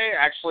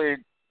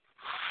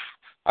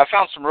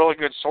found some really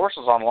good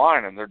sources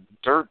online, and they're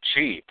dirt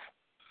cheap.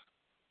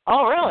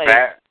 Oh, really?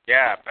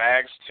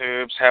 Bags,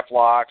 tubes,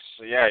 Heplocks,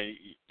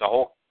 the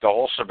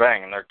whole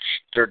shebang, and they're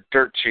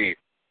dirt cheap.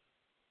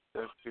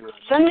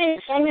 Send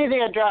me the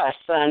address,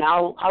 and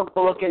I'll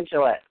go look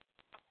into it.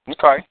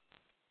 Okay.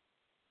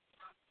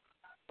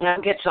 And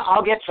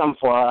I'll get some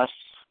for us.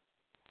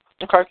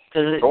 Okay.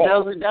 Because cool.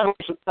 those are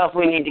definitely some stuff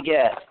we need to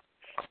get.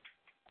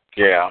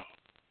 Yeah.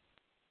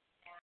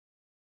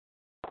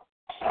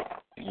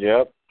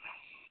 Yep.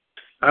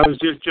 I was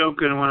just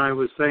joking when I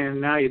was saying,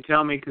 now you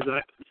tell me, because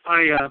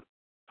I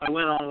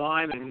went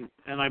online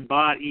and I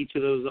bought each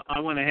of those. I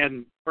went ahead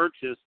and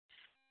purchased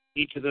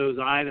each of those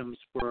items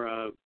for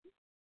a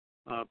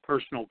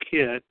personal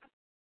kit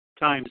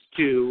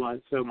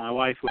 ×2, so my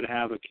wife would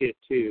have a kit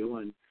too.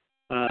 And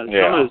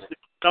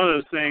some of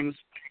those things,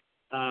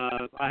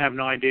 I have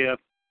no idea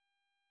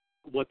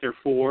what they're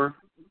for.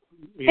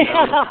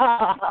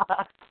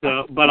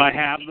 So, but I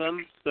have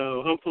them.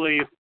 So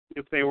hopefully,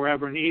 if they were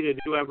ever needed,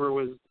 whoever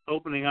was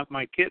opening up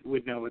my kit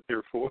would know what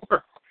they're for.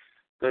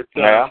 But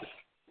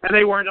and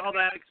they weren't all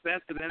that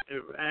expensive.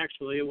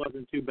 Actually, it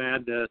wasn't too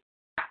bad to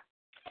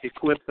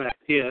equip that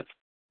kit.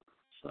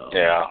 So.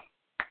 Yeah.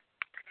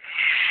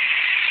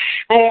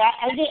 Hey,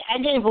 I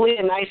gave Lee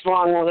a nice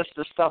long list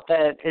of stuff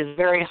that is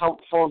very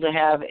helpful to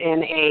have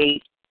in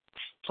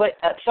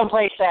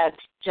someplace that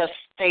just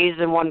stays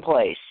in one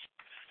place.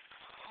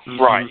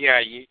 Right.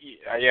 Yeah.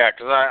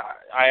 Because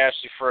I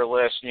asked you for a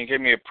list, and you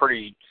gave me a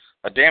pretty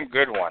a damn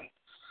good one.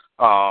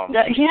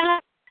 Yeah.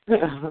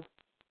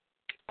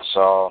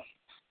 So,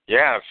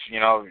 yeah, if you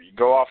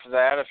go off of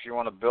that, if you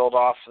want to build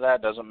off of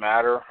that, doesn't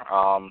matter.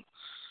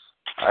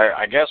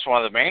 I guess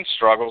one of the main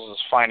struggles is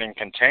finding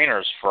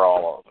containers for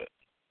all of it.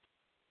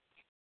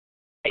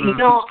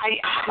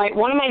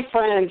 One of my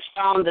friends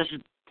found this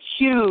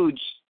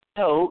huge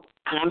tote,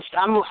 and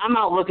I'm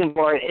out looking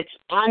for it. It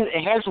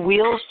has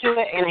wheels to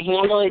it and a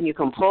handle, and you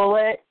can pull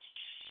it.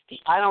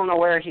 I don't know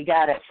where he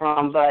got it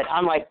from, but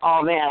I'm like,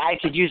 oh man, I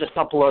could use a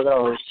couple of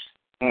those.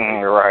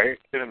 Right.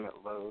 Get them at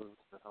Lowe's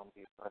or Home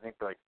Depot. I think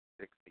they're like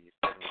 $60,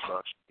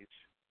 $70 each.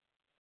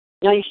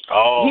 No,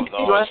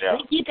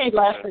 he paid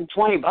less than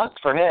 $20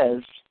 for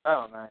his.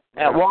 Oh, nice.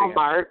 At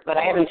Walmart, but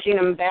I haven't seen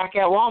him back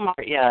at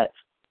Walmart yet.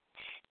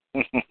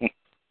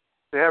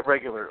 They have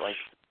regular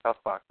tough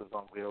boxes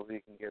on wheels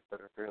you can get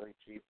that are fairly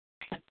cheap,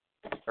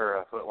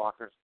 or Foot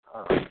Lockers.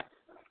 I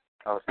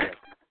was saying.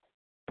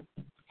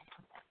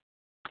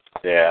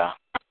 Yeah.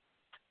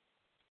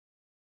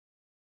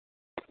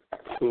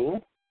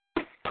 Cool.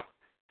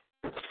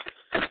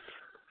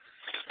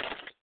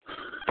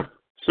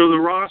 So the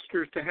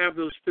rosters, to have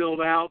those filled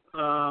out,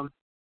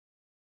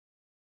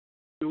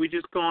 do we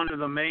just go onto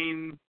the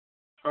main,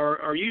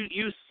 or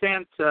you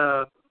sent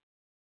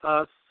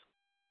us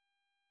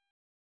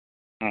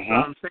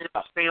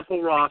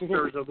sample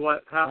rosters of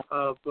what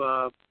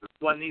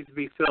needs to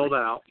be filled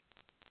out.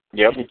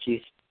 Yep.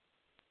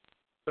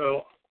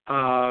 So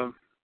I'll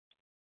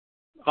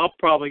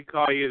probably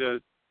call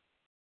you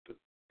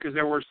because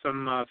there were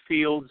some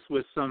fields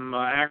with some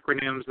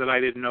acronyms that I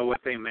didn't know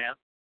what they meant.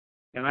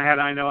 And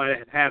I know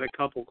I had a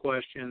couple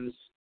questions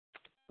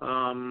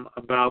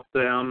about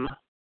them.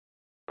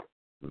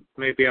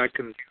 Maybe I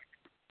can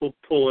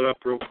pull it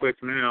up real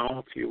quick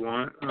now if you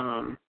want.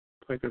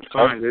 If I can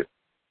find it.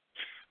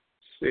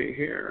 Let's see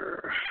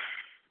here.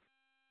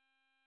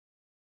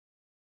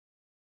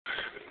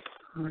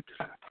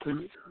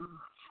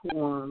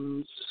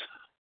 Forms.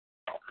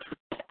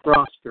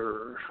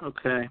 Roster.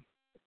 Okay.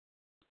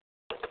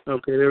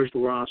 Okay, there's the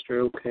roster.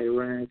 Okay,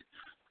 rank.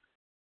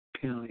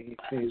 County.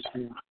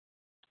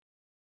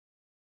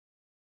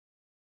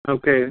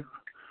 Okay.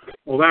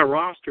 Well, that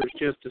roster is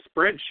just a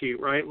spreadsheet,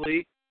 right,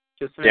 Lee?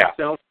 Just an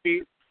Excel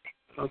sheet?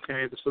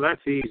 Okay, so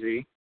that's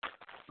easy.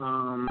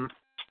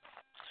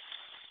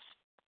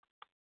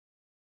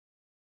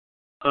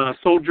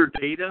 Soldier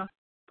data,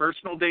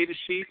 personal data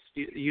sheets,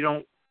 you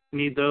don't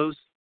need those?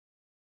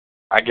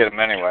 I get them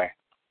anyway.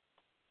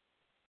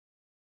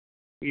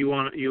 You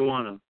want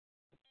them?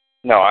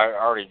 No, I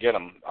already get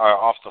them.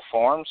 Off the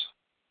forms?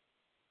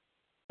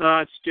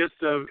 It's just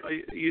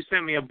you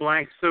sent me a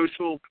blank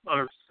soldier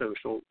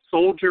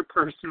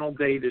personal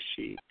data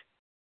sheet.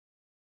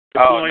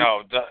 Oh,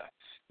 no.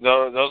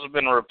 Those have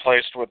been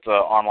replaced with the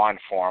online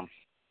form.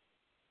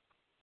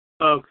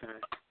 Okay.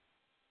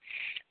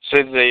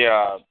 See,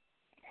 because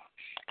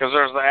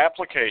there's the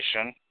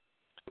application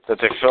that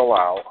they fill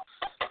out,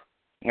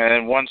 and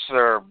then once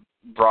they're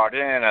brought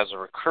in as a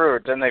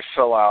recruit, then they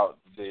fill out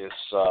the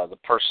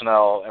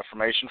personnel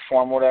information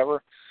form,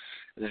 whatever.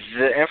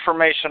 The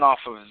information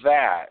off of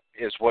that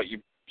is what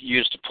you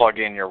use to plug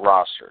in your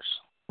rosters.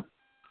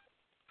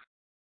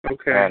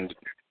 Okay. And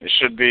it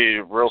should be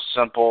real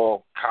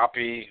simple,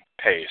 copy,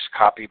 paste.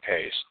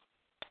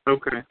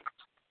 Okay.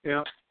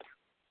 Yeah.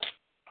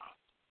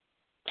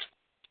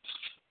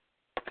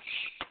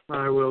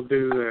 I will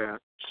do that.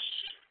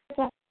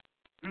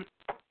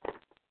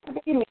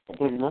 Thank you.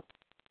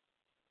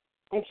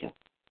 Okay.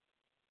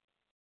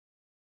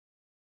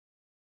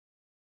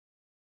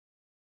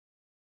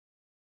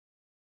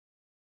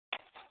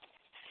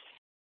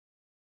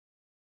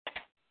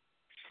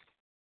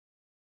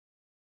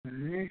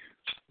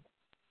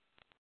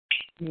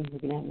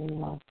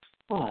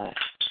 What?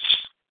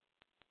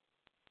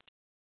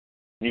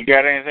 You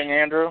got anything,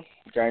 Andrew?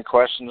 You got any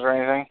questions or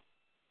anything?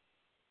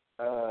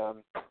 No,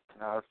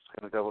 I was just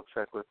going to double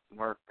check with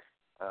Mark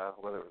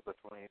whether it was the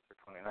 28th or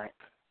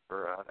 29th for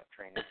that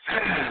training.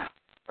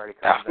 Already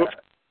covered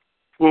that.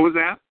 What was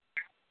that?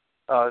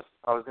 I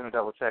was going to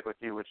double check with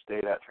you which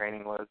day that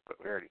training was, but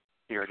he already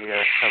had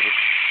it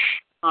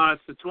covered.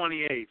 It's the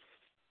 28th.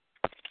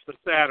 It's a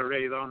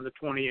Saturday on the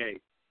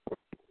 28th.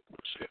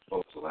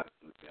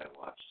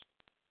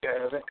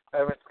 Yeah, I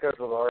haven't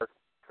scheduled our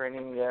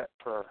training yet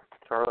for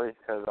Charlie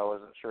because I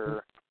wasn't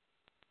sure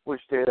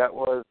which day that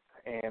was,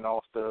 and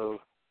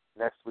also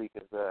next week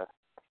is the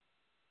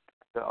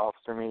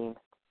officer meeting.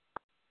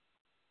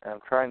 And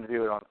I'm trying to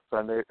do it on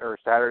Sunday or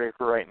Saturday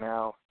for right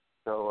now.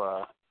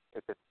 So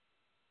if it's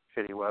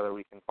shitty weather,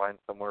 we can find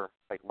somewhere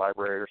like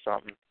library or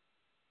something.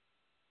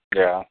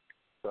 Yeah.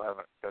 So I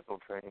haven't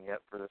scheduled training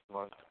yet for this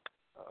month.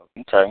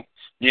 Okay.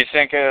 Do you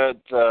think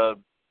the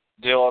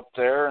deal up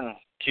there in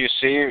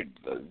QC,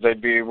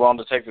 they'd be willing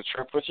to take the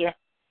trip with you?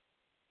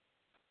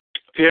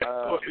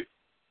 Yeah.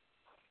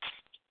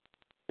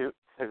 To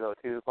go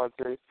to the Quad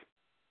Series?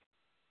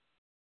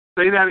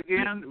 Say that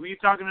again. Were you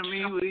talking to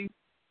me, Lee?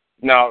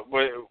 No.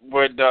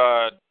 Would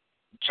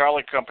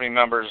Charlie Company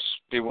members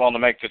be willing to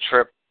make the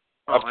trip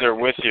up there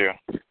with you?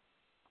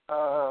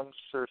 I'm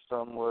sure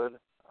some would.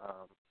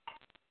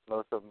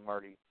 Most of them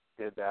already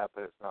did that,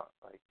 but it's not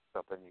like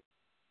something you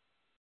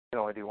can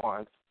only do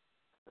once.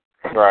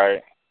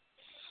 Right.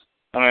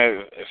 I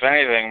mean, if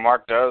anything,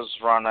 Mark does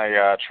run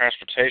a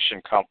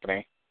transportation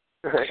company.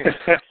 Right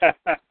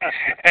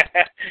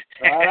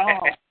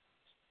on.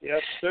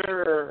 Yes,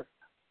 sir.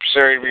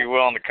 Sure, he'd be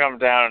willing to come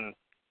down and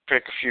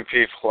pick a few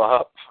people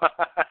up.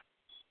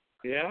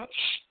 Yeah,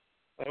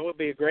 that would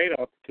be a great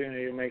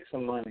opportunity to make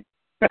some money.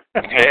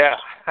 Yeah.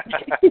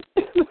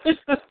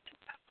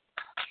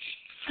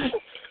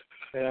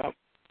 Yeah.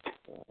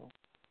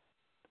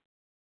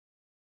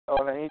 Oh,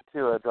 and I need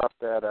to drop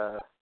that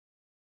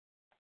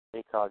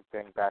ACOG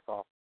thing back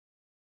off.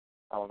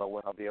 I don't know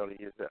when I'll be able to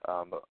use it,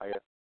 but I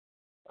guess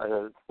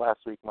last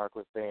week Mark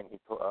was saying he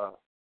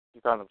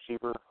found them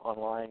cheaper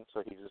online,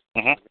 so he just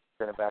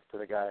sent it back to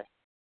the guy.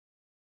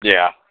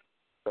 Yeah.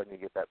 So I need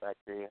to get that back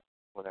to you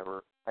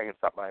whenever. I can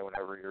stop by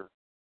whenever you're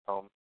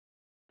home.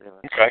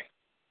 Okay.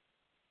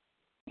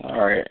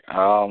 All right.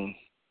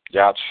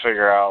 Yeah, I'll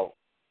figure out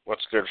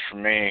what's good for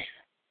me.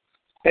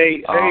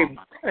 Hey,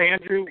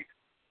 Andrew,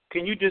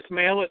 can you just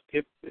mail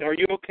it? Are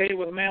you okay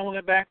with mailing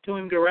it back to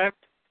him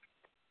direct?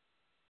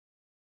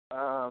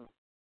 I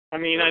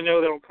mean, I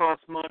know that'll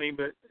cost money,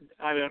 but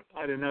I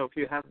don't know if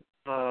you have.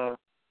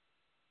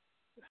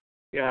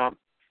 Yeah,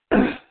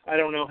 I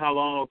don't know how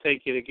long it'll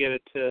take you to get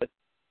it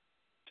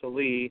to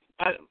Lee.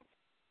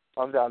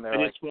 I'm down there.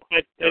 I just want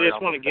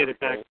to get it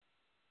back.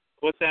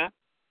 What's that?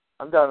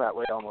 I'm down that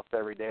way almost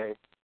every day.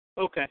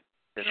 Okay.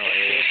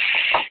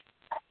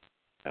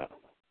 Yeah.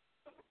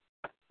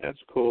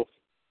 That's cool.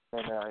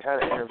 And I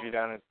had another interview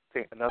down at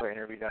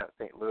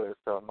St. Louis,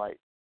 so it might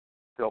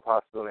still a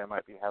possibility I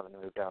might be having to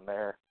move down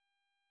there.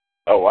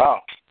 Oh,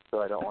 wow.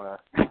 So I don't want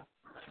to. A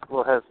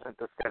little hesitant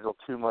to schedule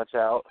too much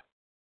out.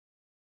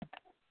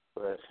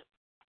 But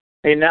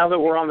hey, now that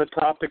we're on the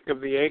topic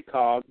of the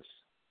ACOGs,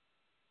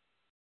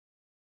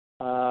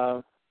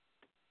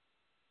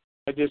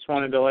 I just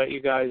wanted to let you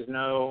guys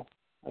know.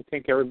 I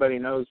think everybody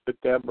knows, but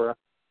Deborah,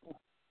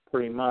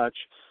 pretty much.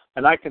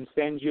 And I can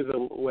send you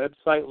the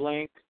website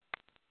link,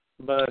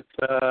 but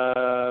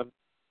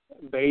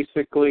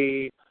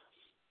basically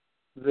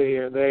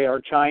they are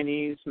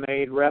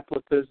Chinese-made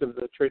replicas of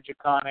the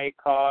Trigicon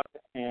ACOG,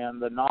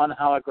 and the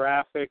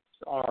non-holographics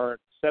are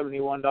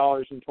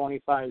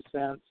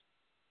 $71.25,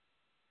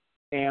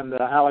 and the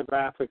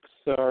holographics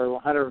are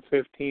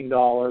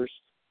 $115.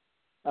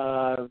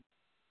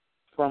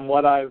 From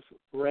what I've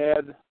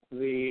read,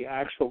 the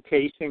actual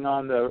casing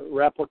on the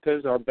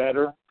replicas are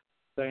better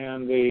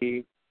than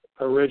the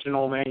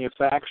original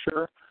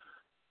manufacturer.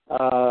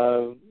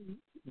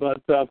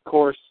 But, of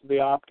course, the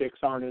optics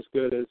aren't as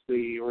good as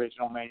the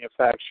original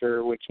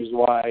manufacturer, which is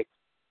why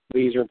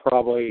these are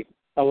probably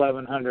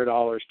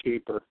 $1,100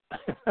 cheaper.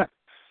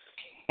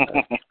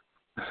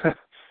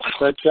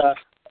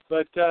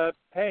 But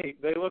hey,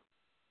 they look.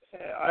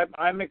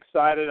 I'm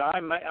excited.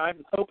 I'm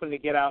hoping to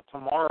get out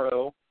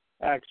tomorrow,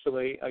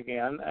 actually,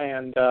 again,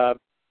 and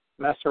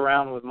mess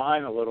around with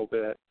mine a little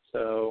bit.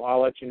 So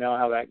I'll let you know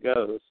how that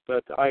goes.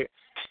 But I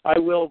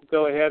will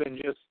go ahead and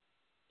just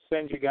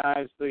send you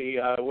guys the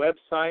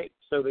website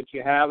so that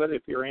you have it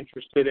if you're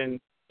interested in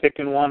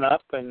picking one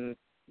up and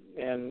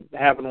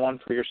having one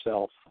for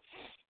yourself.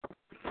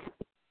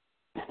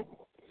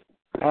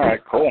 All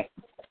right, cool.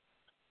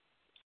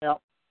 Yeah.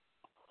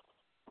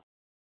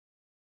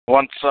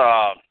 Once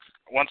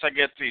I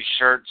get these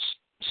shirts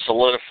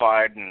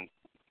solidified and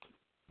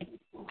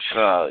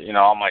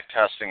all my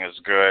testing is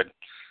good,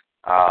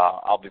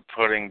 I'll be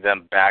putting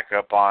them back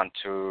up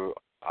onto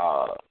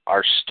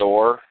our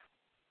store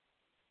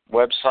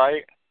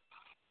website,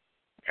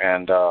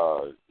 and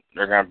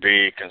they're going to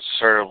be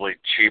considerably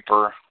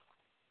cheaper.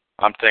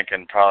 I'm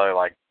thinking probably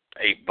like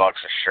 $8 a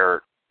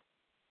shirt.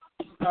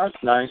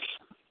 That's nice.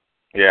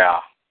 Yeah.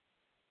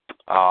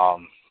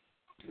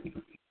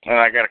 And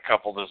I got a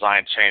couple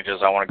design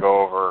changes I want to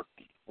go over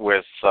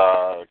with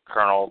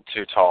Colonel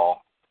Too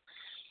Tall.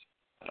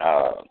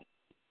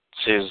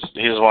 He's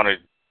the one who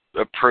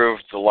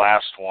approved the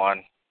last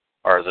one,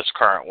 or this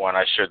current one,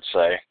 I should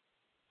say.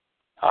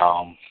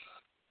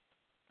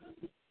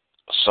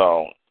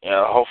 So,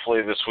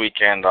 hopefully this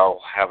weekend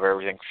I'll have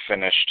everything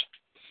finished.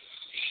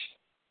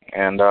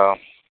 And, well,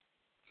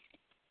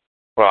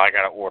 I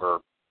got to order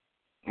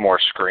more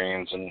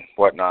screens and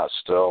whatnot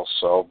still,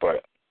 so,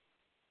 but,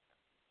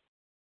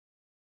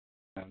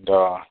 and,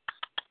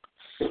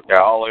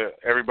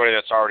 everybody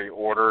that's already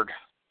ordered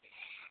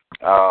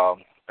a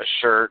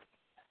shirt,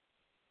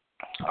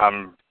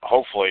 I'm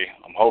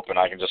hoping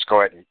I can just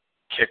go ahead and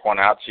kick one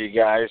out to you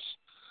guys.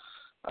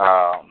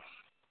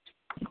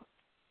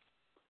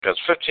 Because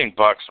 $15,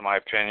 in my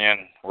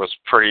opinion, was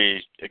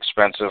pretty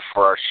expensive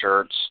for our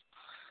shirts,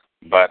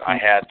 but I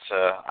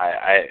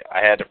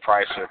had to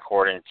price it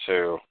according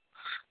to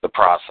the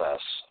process,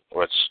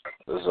 which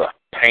is a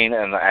pain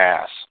in the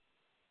ass.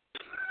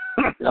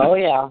 Oh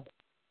yeah.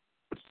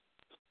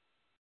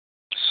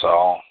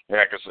 So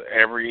yeah, because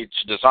each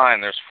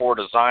design, there's 4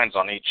 designs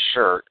on each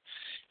shirt.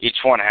 Each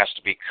one has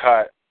to be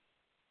cut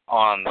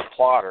on the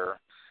plotter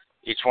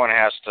each one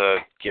has to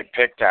get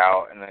picked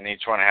out, and then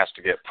each one has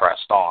to get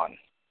pressed on.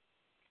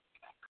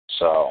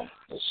 So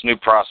this new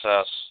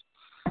process,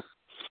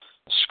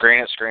 screen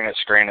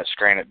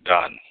it,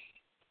 done.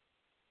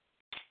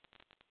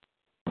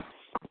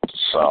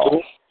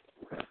 So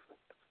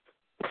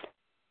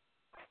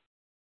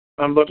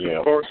I'm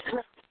looking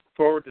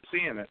forward to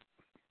seeing it.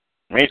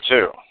 Me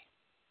too.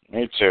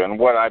 And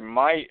what I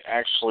might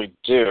actually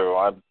do,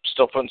 I'm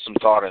still putting some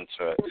thought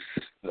into it.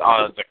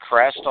 The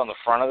crest on the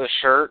front of the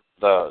shirt,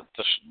 the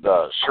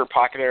shirt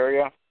pocket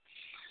area,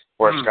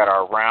 where it's got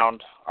our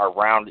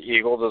round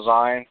eagle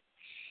design.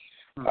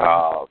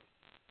 I'm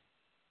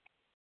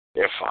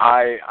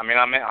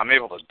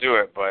able to do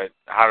it, but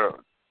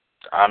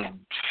I'm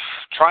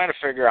trying to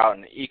figure out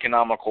an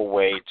economical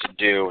way to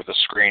do the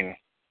screen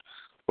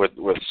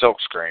with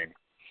silk screen.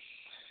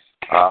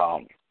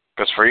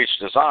 Because for each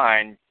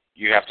design,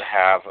 you have to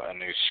have a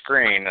new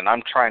screen, and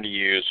I'm trying to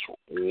use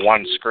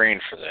one screen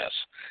for this.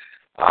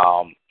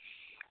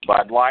 But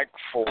I'd like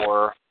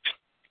for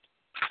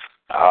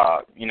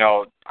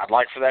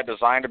that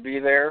design to be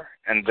there,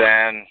 and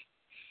then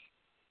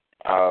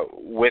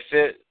with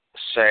it,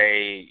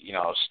 say,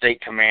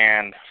 State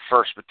Command,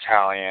 1st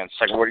Battalion,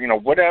 Second,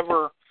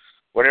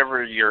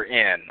 whatever you're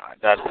in.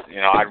 That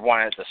I'd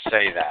want it to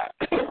say that.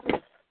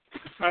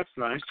 That's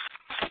nice.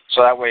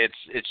 So that way,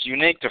 it's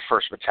unique to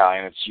 1st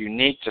Battalion, it's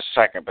unique to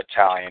 2nd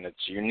Battalion,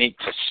 it's unique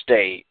to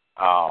State.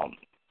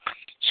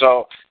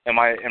 So in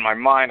my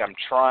mind, I'm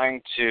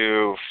trying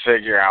to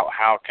figure out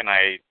how can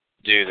I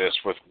do this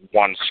with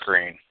one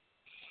screen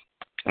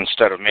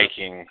instead of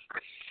making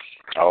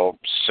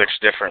 6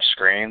 different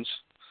screens.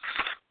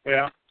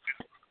 Yeah.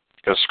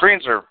 Because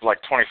screens are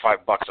like $25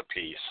 a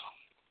piece.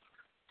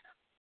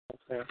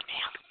 Okay.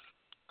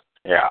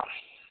 Yeah.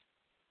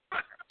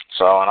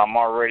 So, and I'm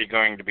already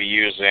going to be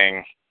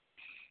using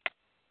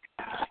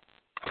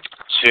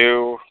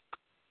 2,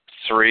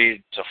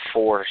 3 to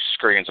 4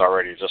 screens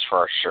already just for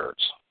our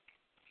shirts.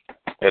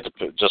 It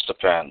just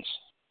depends.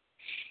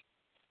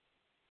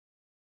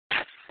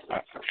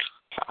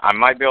 I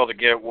might be able to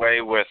get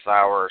away with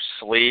our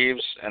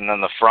sleeves and then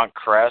the front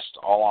crest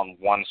all on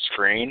one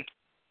screen,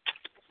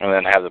 and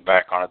then have the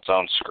back on its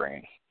own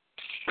screen.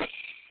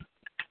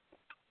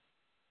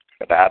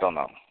 But I don't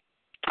know.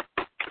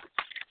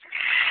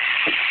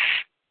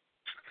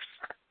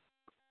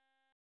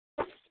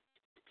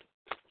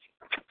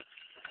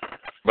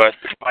 But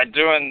by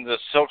doing the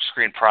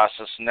silkscreen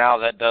process, now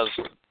that does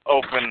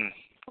open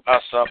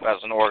us up as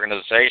an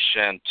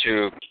organization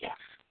to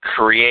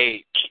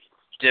create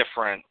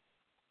different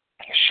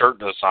shirt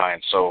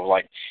designs. So,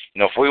 like,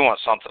 if we want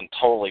something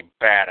totally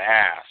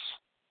badass,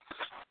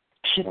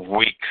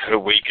 we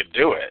could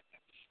do it.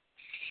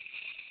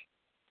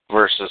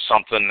 Versus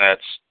something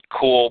that's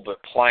cool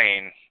but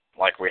plain,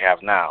 like we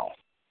have now.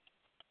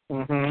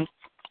 Mhm.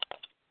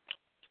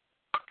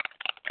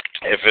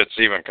 If it's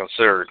even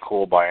considered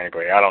cool by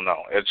anybody, I don't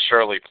know. It's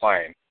surely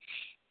plain.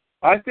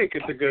 I think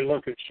it's a good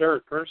looking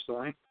shirt,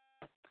 personally.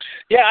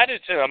 Yeah, I do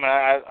too. I mean,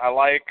 I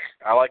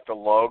like the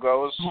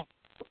logos.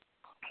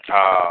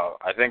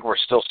 I think we're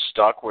still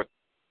stuck with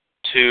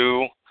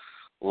 2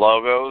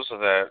 logos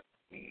that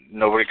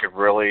nobody could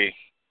really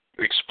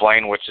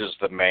explain which is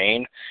the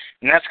main.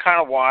 And that's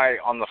kind of why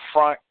on the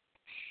front,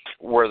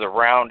 where the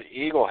round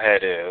eagle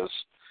head is,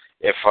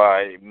 if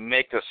I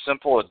make a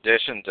simple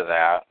addition to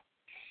that,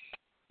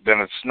 then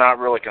it's not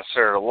really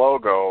considered a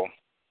logo,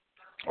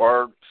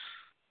 or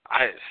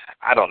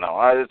I don't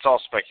know. It's all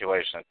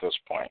speculation at this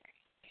point.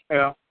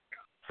 Yeah.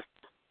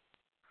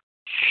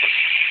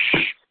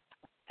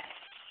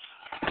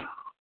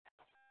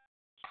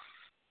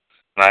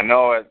 And I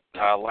know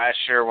last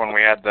year when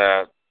we had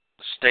the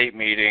state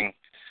meeting,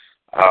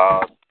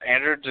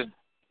 Andrew,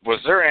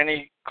 was there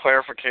any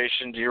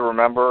clarification, do you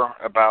remember,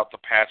 about the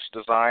patch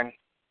design?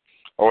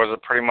 Or was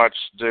it pretty much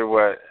do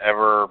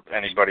whatever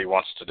anybody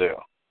wants to do?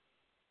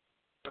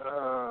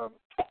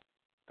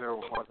 There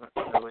wasn't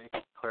really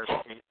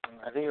clarification.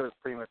 I think it was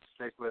pretty much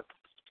stick with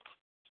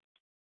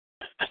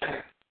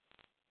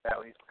at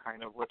least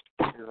kind of what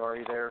is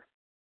already there.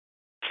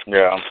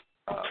 Yeah.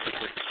 Because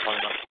we're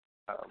talking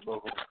about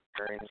local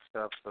sharing and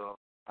stuff, so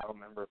I don't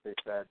remember if they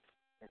said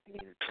if you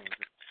needed to change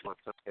it,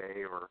 what's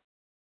okay, or...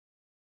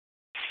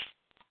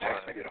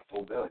 I get a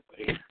full belly,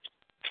 buddy.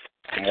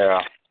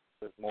 Yeah.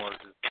 There's more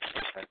just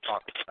kind of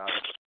talking about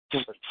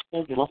it.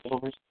 There's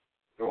leftovers.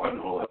 There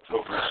wasn't no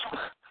leftovers.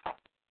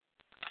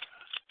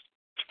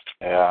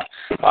 Yeah.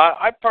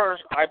 I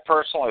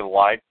personally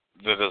like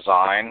the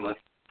design,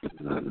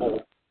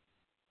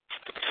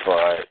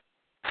 but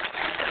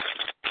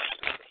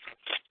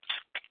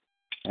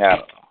yeah.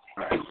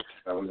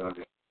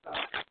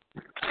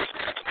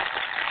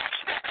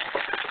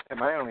 And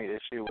my only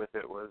issue with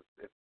it was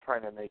it's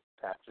trying to make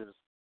patches.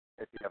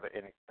 If you have an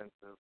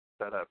inexpensive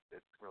setup,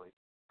 it's really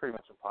pretty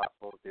much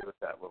impossible to do with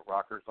that with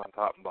rockers on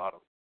top and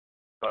bottom.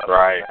 But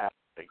right. I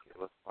think it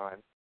was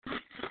fine.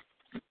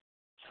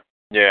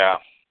 Yeah.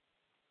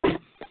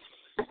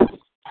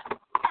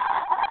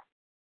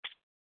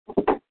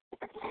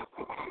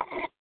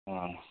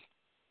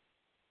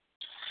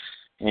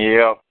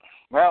 Yep.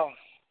 Well,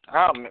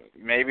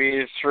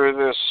 maybe through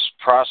this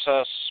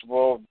process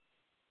we'll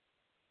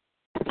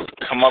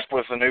come up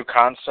with a new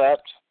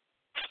concept.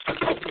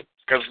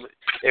 Because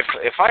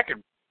if I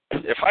can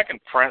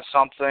print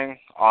something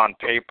on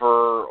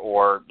paper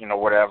or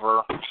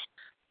whatever,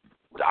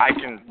 I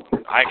can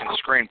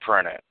screen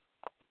print it,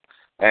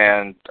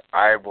 and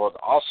I would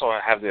also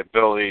have the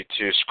ability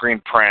to screen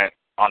print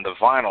on the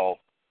vinyl.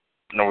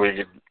 We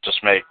could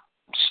just make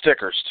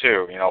stickers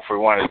too, if we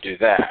wanted to do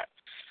that,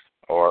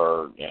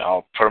 or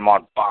put them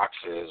on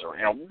boxes or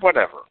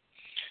whatever.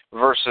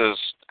 Versus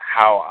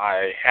how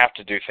I have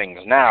to do things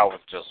now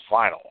with just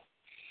vinyl.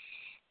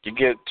 You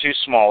get too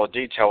small a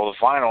detail with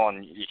vinyl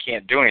and you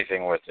can't do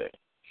anything with it.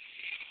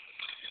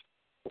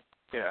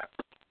 Yeah.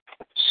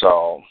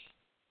 So,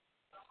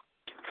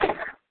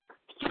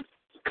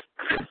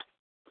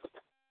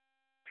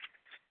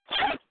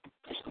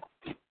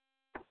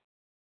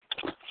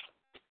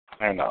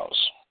 who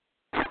knows?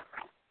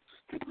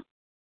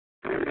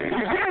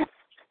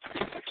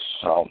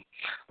 So,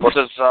 well,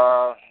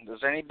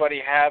 does anybody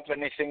have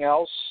anything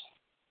else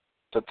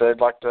that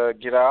they'd like to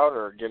get out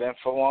or get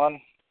info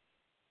on?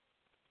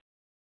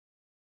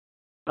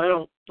 I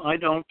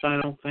don't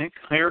think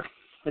here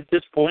at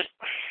this point.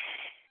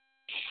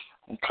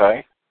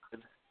 Okay.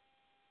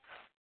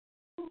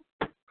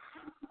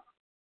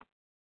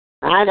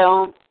 I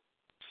don't.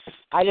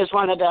 I just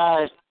wanted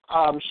to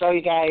show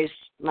you guys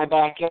my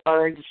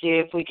backyard to see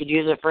if we could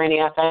use it for any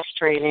FX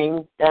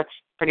training. That's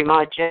pretty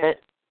much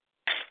it.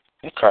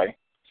 Okay.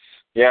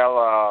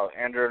 Yeah,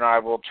 Andrew and I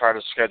will try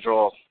to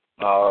schedule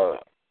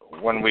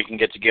when we can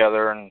get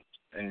together and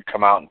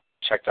come out and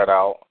check that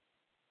out.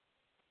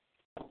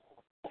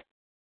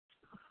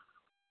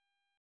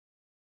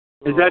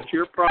 Is that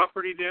your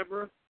property,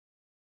 Deborah?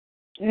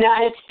 No,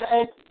 it's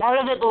part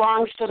of it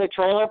belongs to the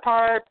trailer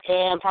park,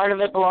 and part of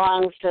it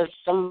belongs to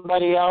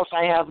somebody else.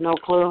 I have no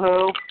clue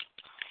who.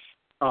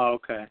 Oh,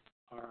 okay.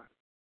 All right.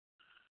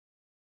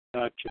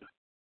 Gotcha.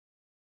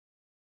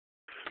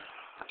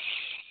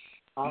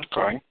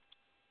 Okay.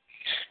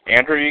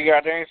 Andrew, you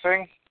got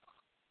anything?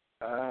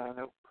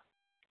 Nope.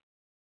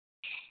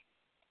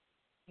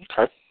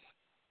 Okay.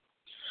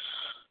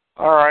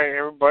 All right,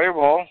 everybody.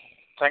 Well,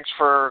 thanks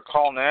for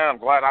calling in. I'm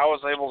glad I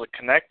was able to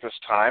connect this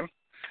time.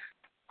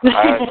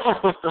 I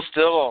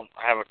still don't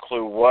have a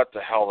clue what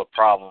the hell the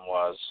problem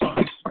was.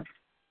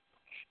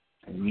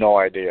 No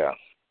idea.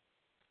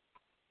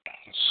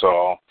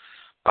 So,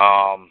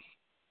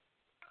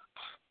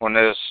 when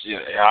this,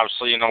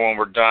 obviously, when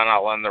we're done,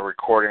 I'll end the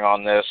recording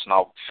on this, and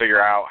I'll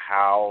figure out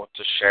how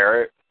to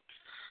share it.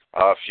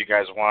 If you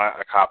guys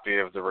want a copy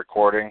of the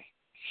recording.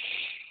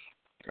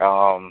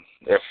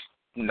 If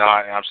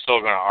not, I'm still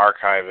going to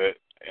archive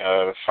it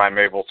if I'm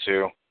able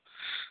to.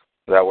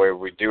 That way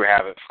we do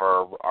have it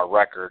for our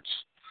records.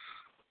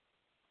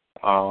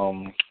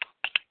 Other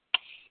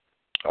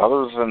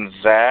than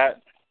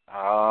that,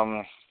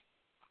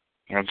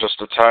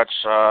 just a touch,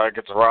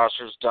 get the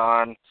rosters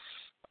done.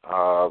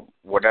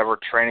 Whatever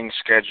training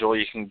schedule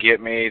you can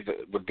get me,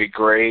 that would be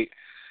great.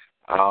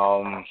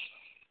 I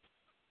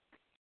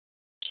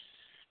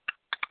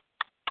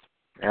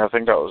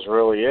think that was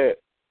really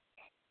it.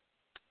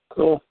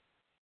 Cool.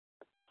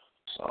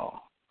 So,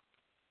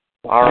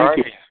 all right.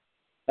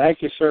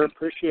 Thank you, sir.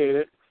 Appreciate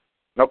it.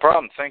 No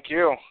problem. Thank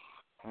you.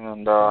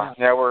 And,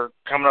 yeah, we're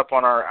coming up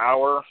on our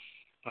hour.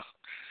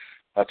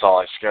 That's all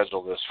I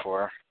scheduled this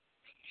for.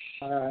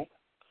 All right.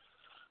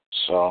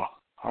 So,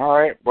 all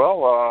right.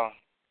 Well,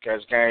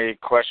 guys got any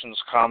questions,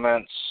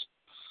 comments,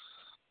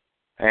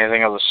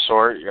 anything of the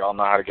sort, y'all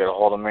know how to get a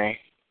hold of me.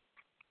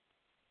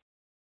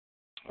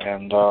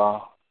 And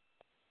I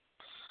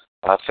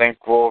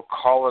think we'll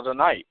call it a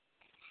night.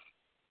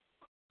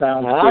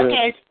 Sounds good.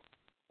 Okay.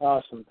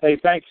 Awesome. Hey,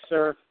 thanks,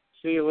 sir.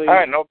 See you later. All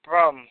right, no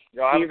problem.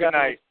 Y'all have a good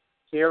night.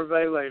 See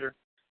everybody later.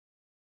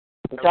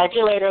 Talk to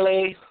you later,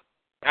 Lee.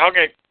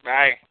 Okay,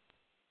 bye.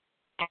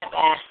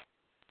 Bye.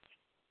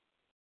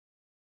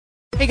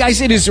 Hey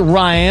guys, it is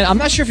Ryan. I'm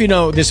not sure if you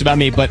know this about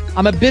me, but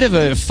I'm a bit of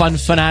a fun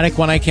fanatic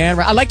when I can.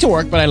 I like to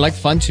work, but I like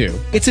fun too.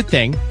 It's a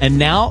thing. And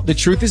now the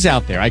truth is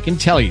out there. I can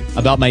tell you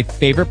about my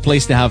favorite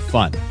place to have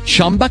fun.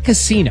 Chumba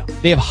Casino.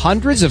 They have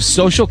hundreds of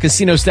social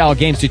casino style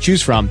games to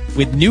choose from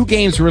with new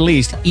games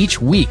released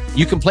each week.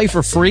 You can play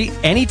for free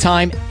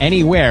anytime,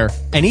 anywhere.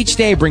 And each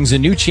day brings a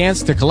new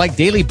chance to collect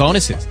daily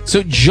bonuses.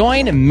 So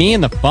join me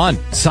in the fun.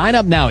 Sign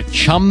up now at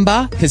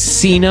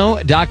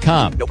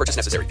ChumbaCasino.com. No purchase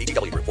necessary.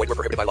 VGW Group. Void where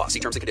prohibited by law. See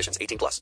terms and conditions. 18+.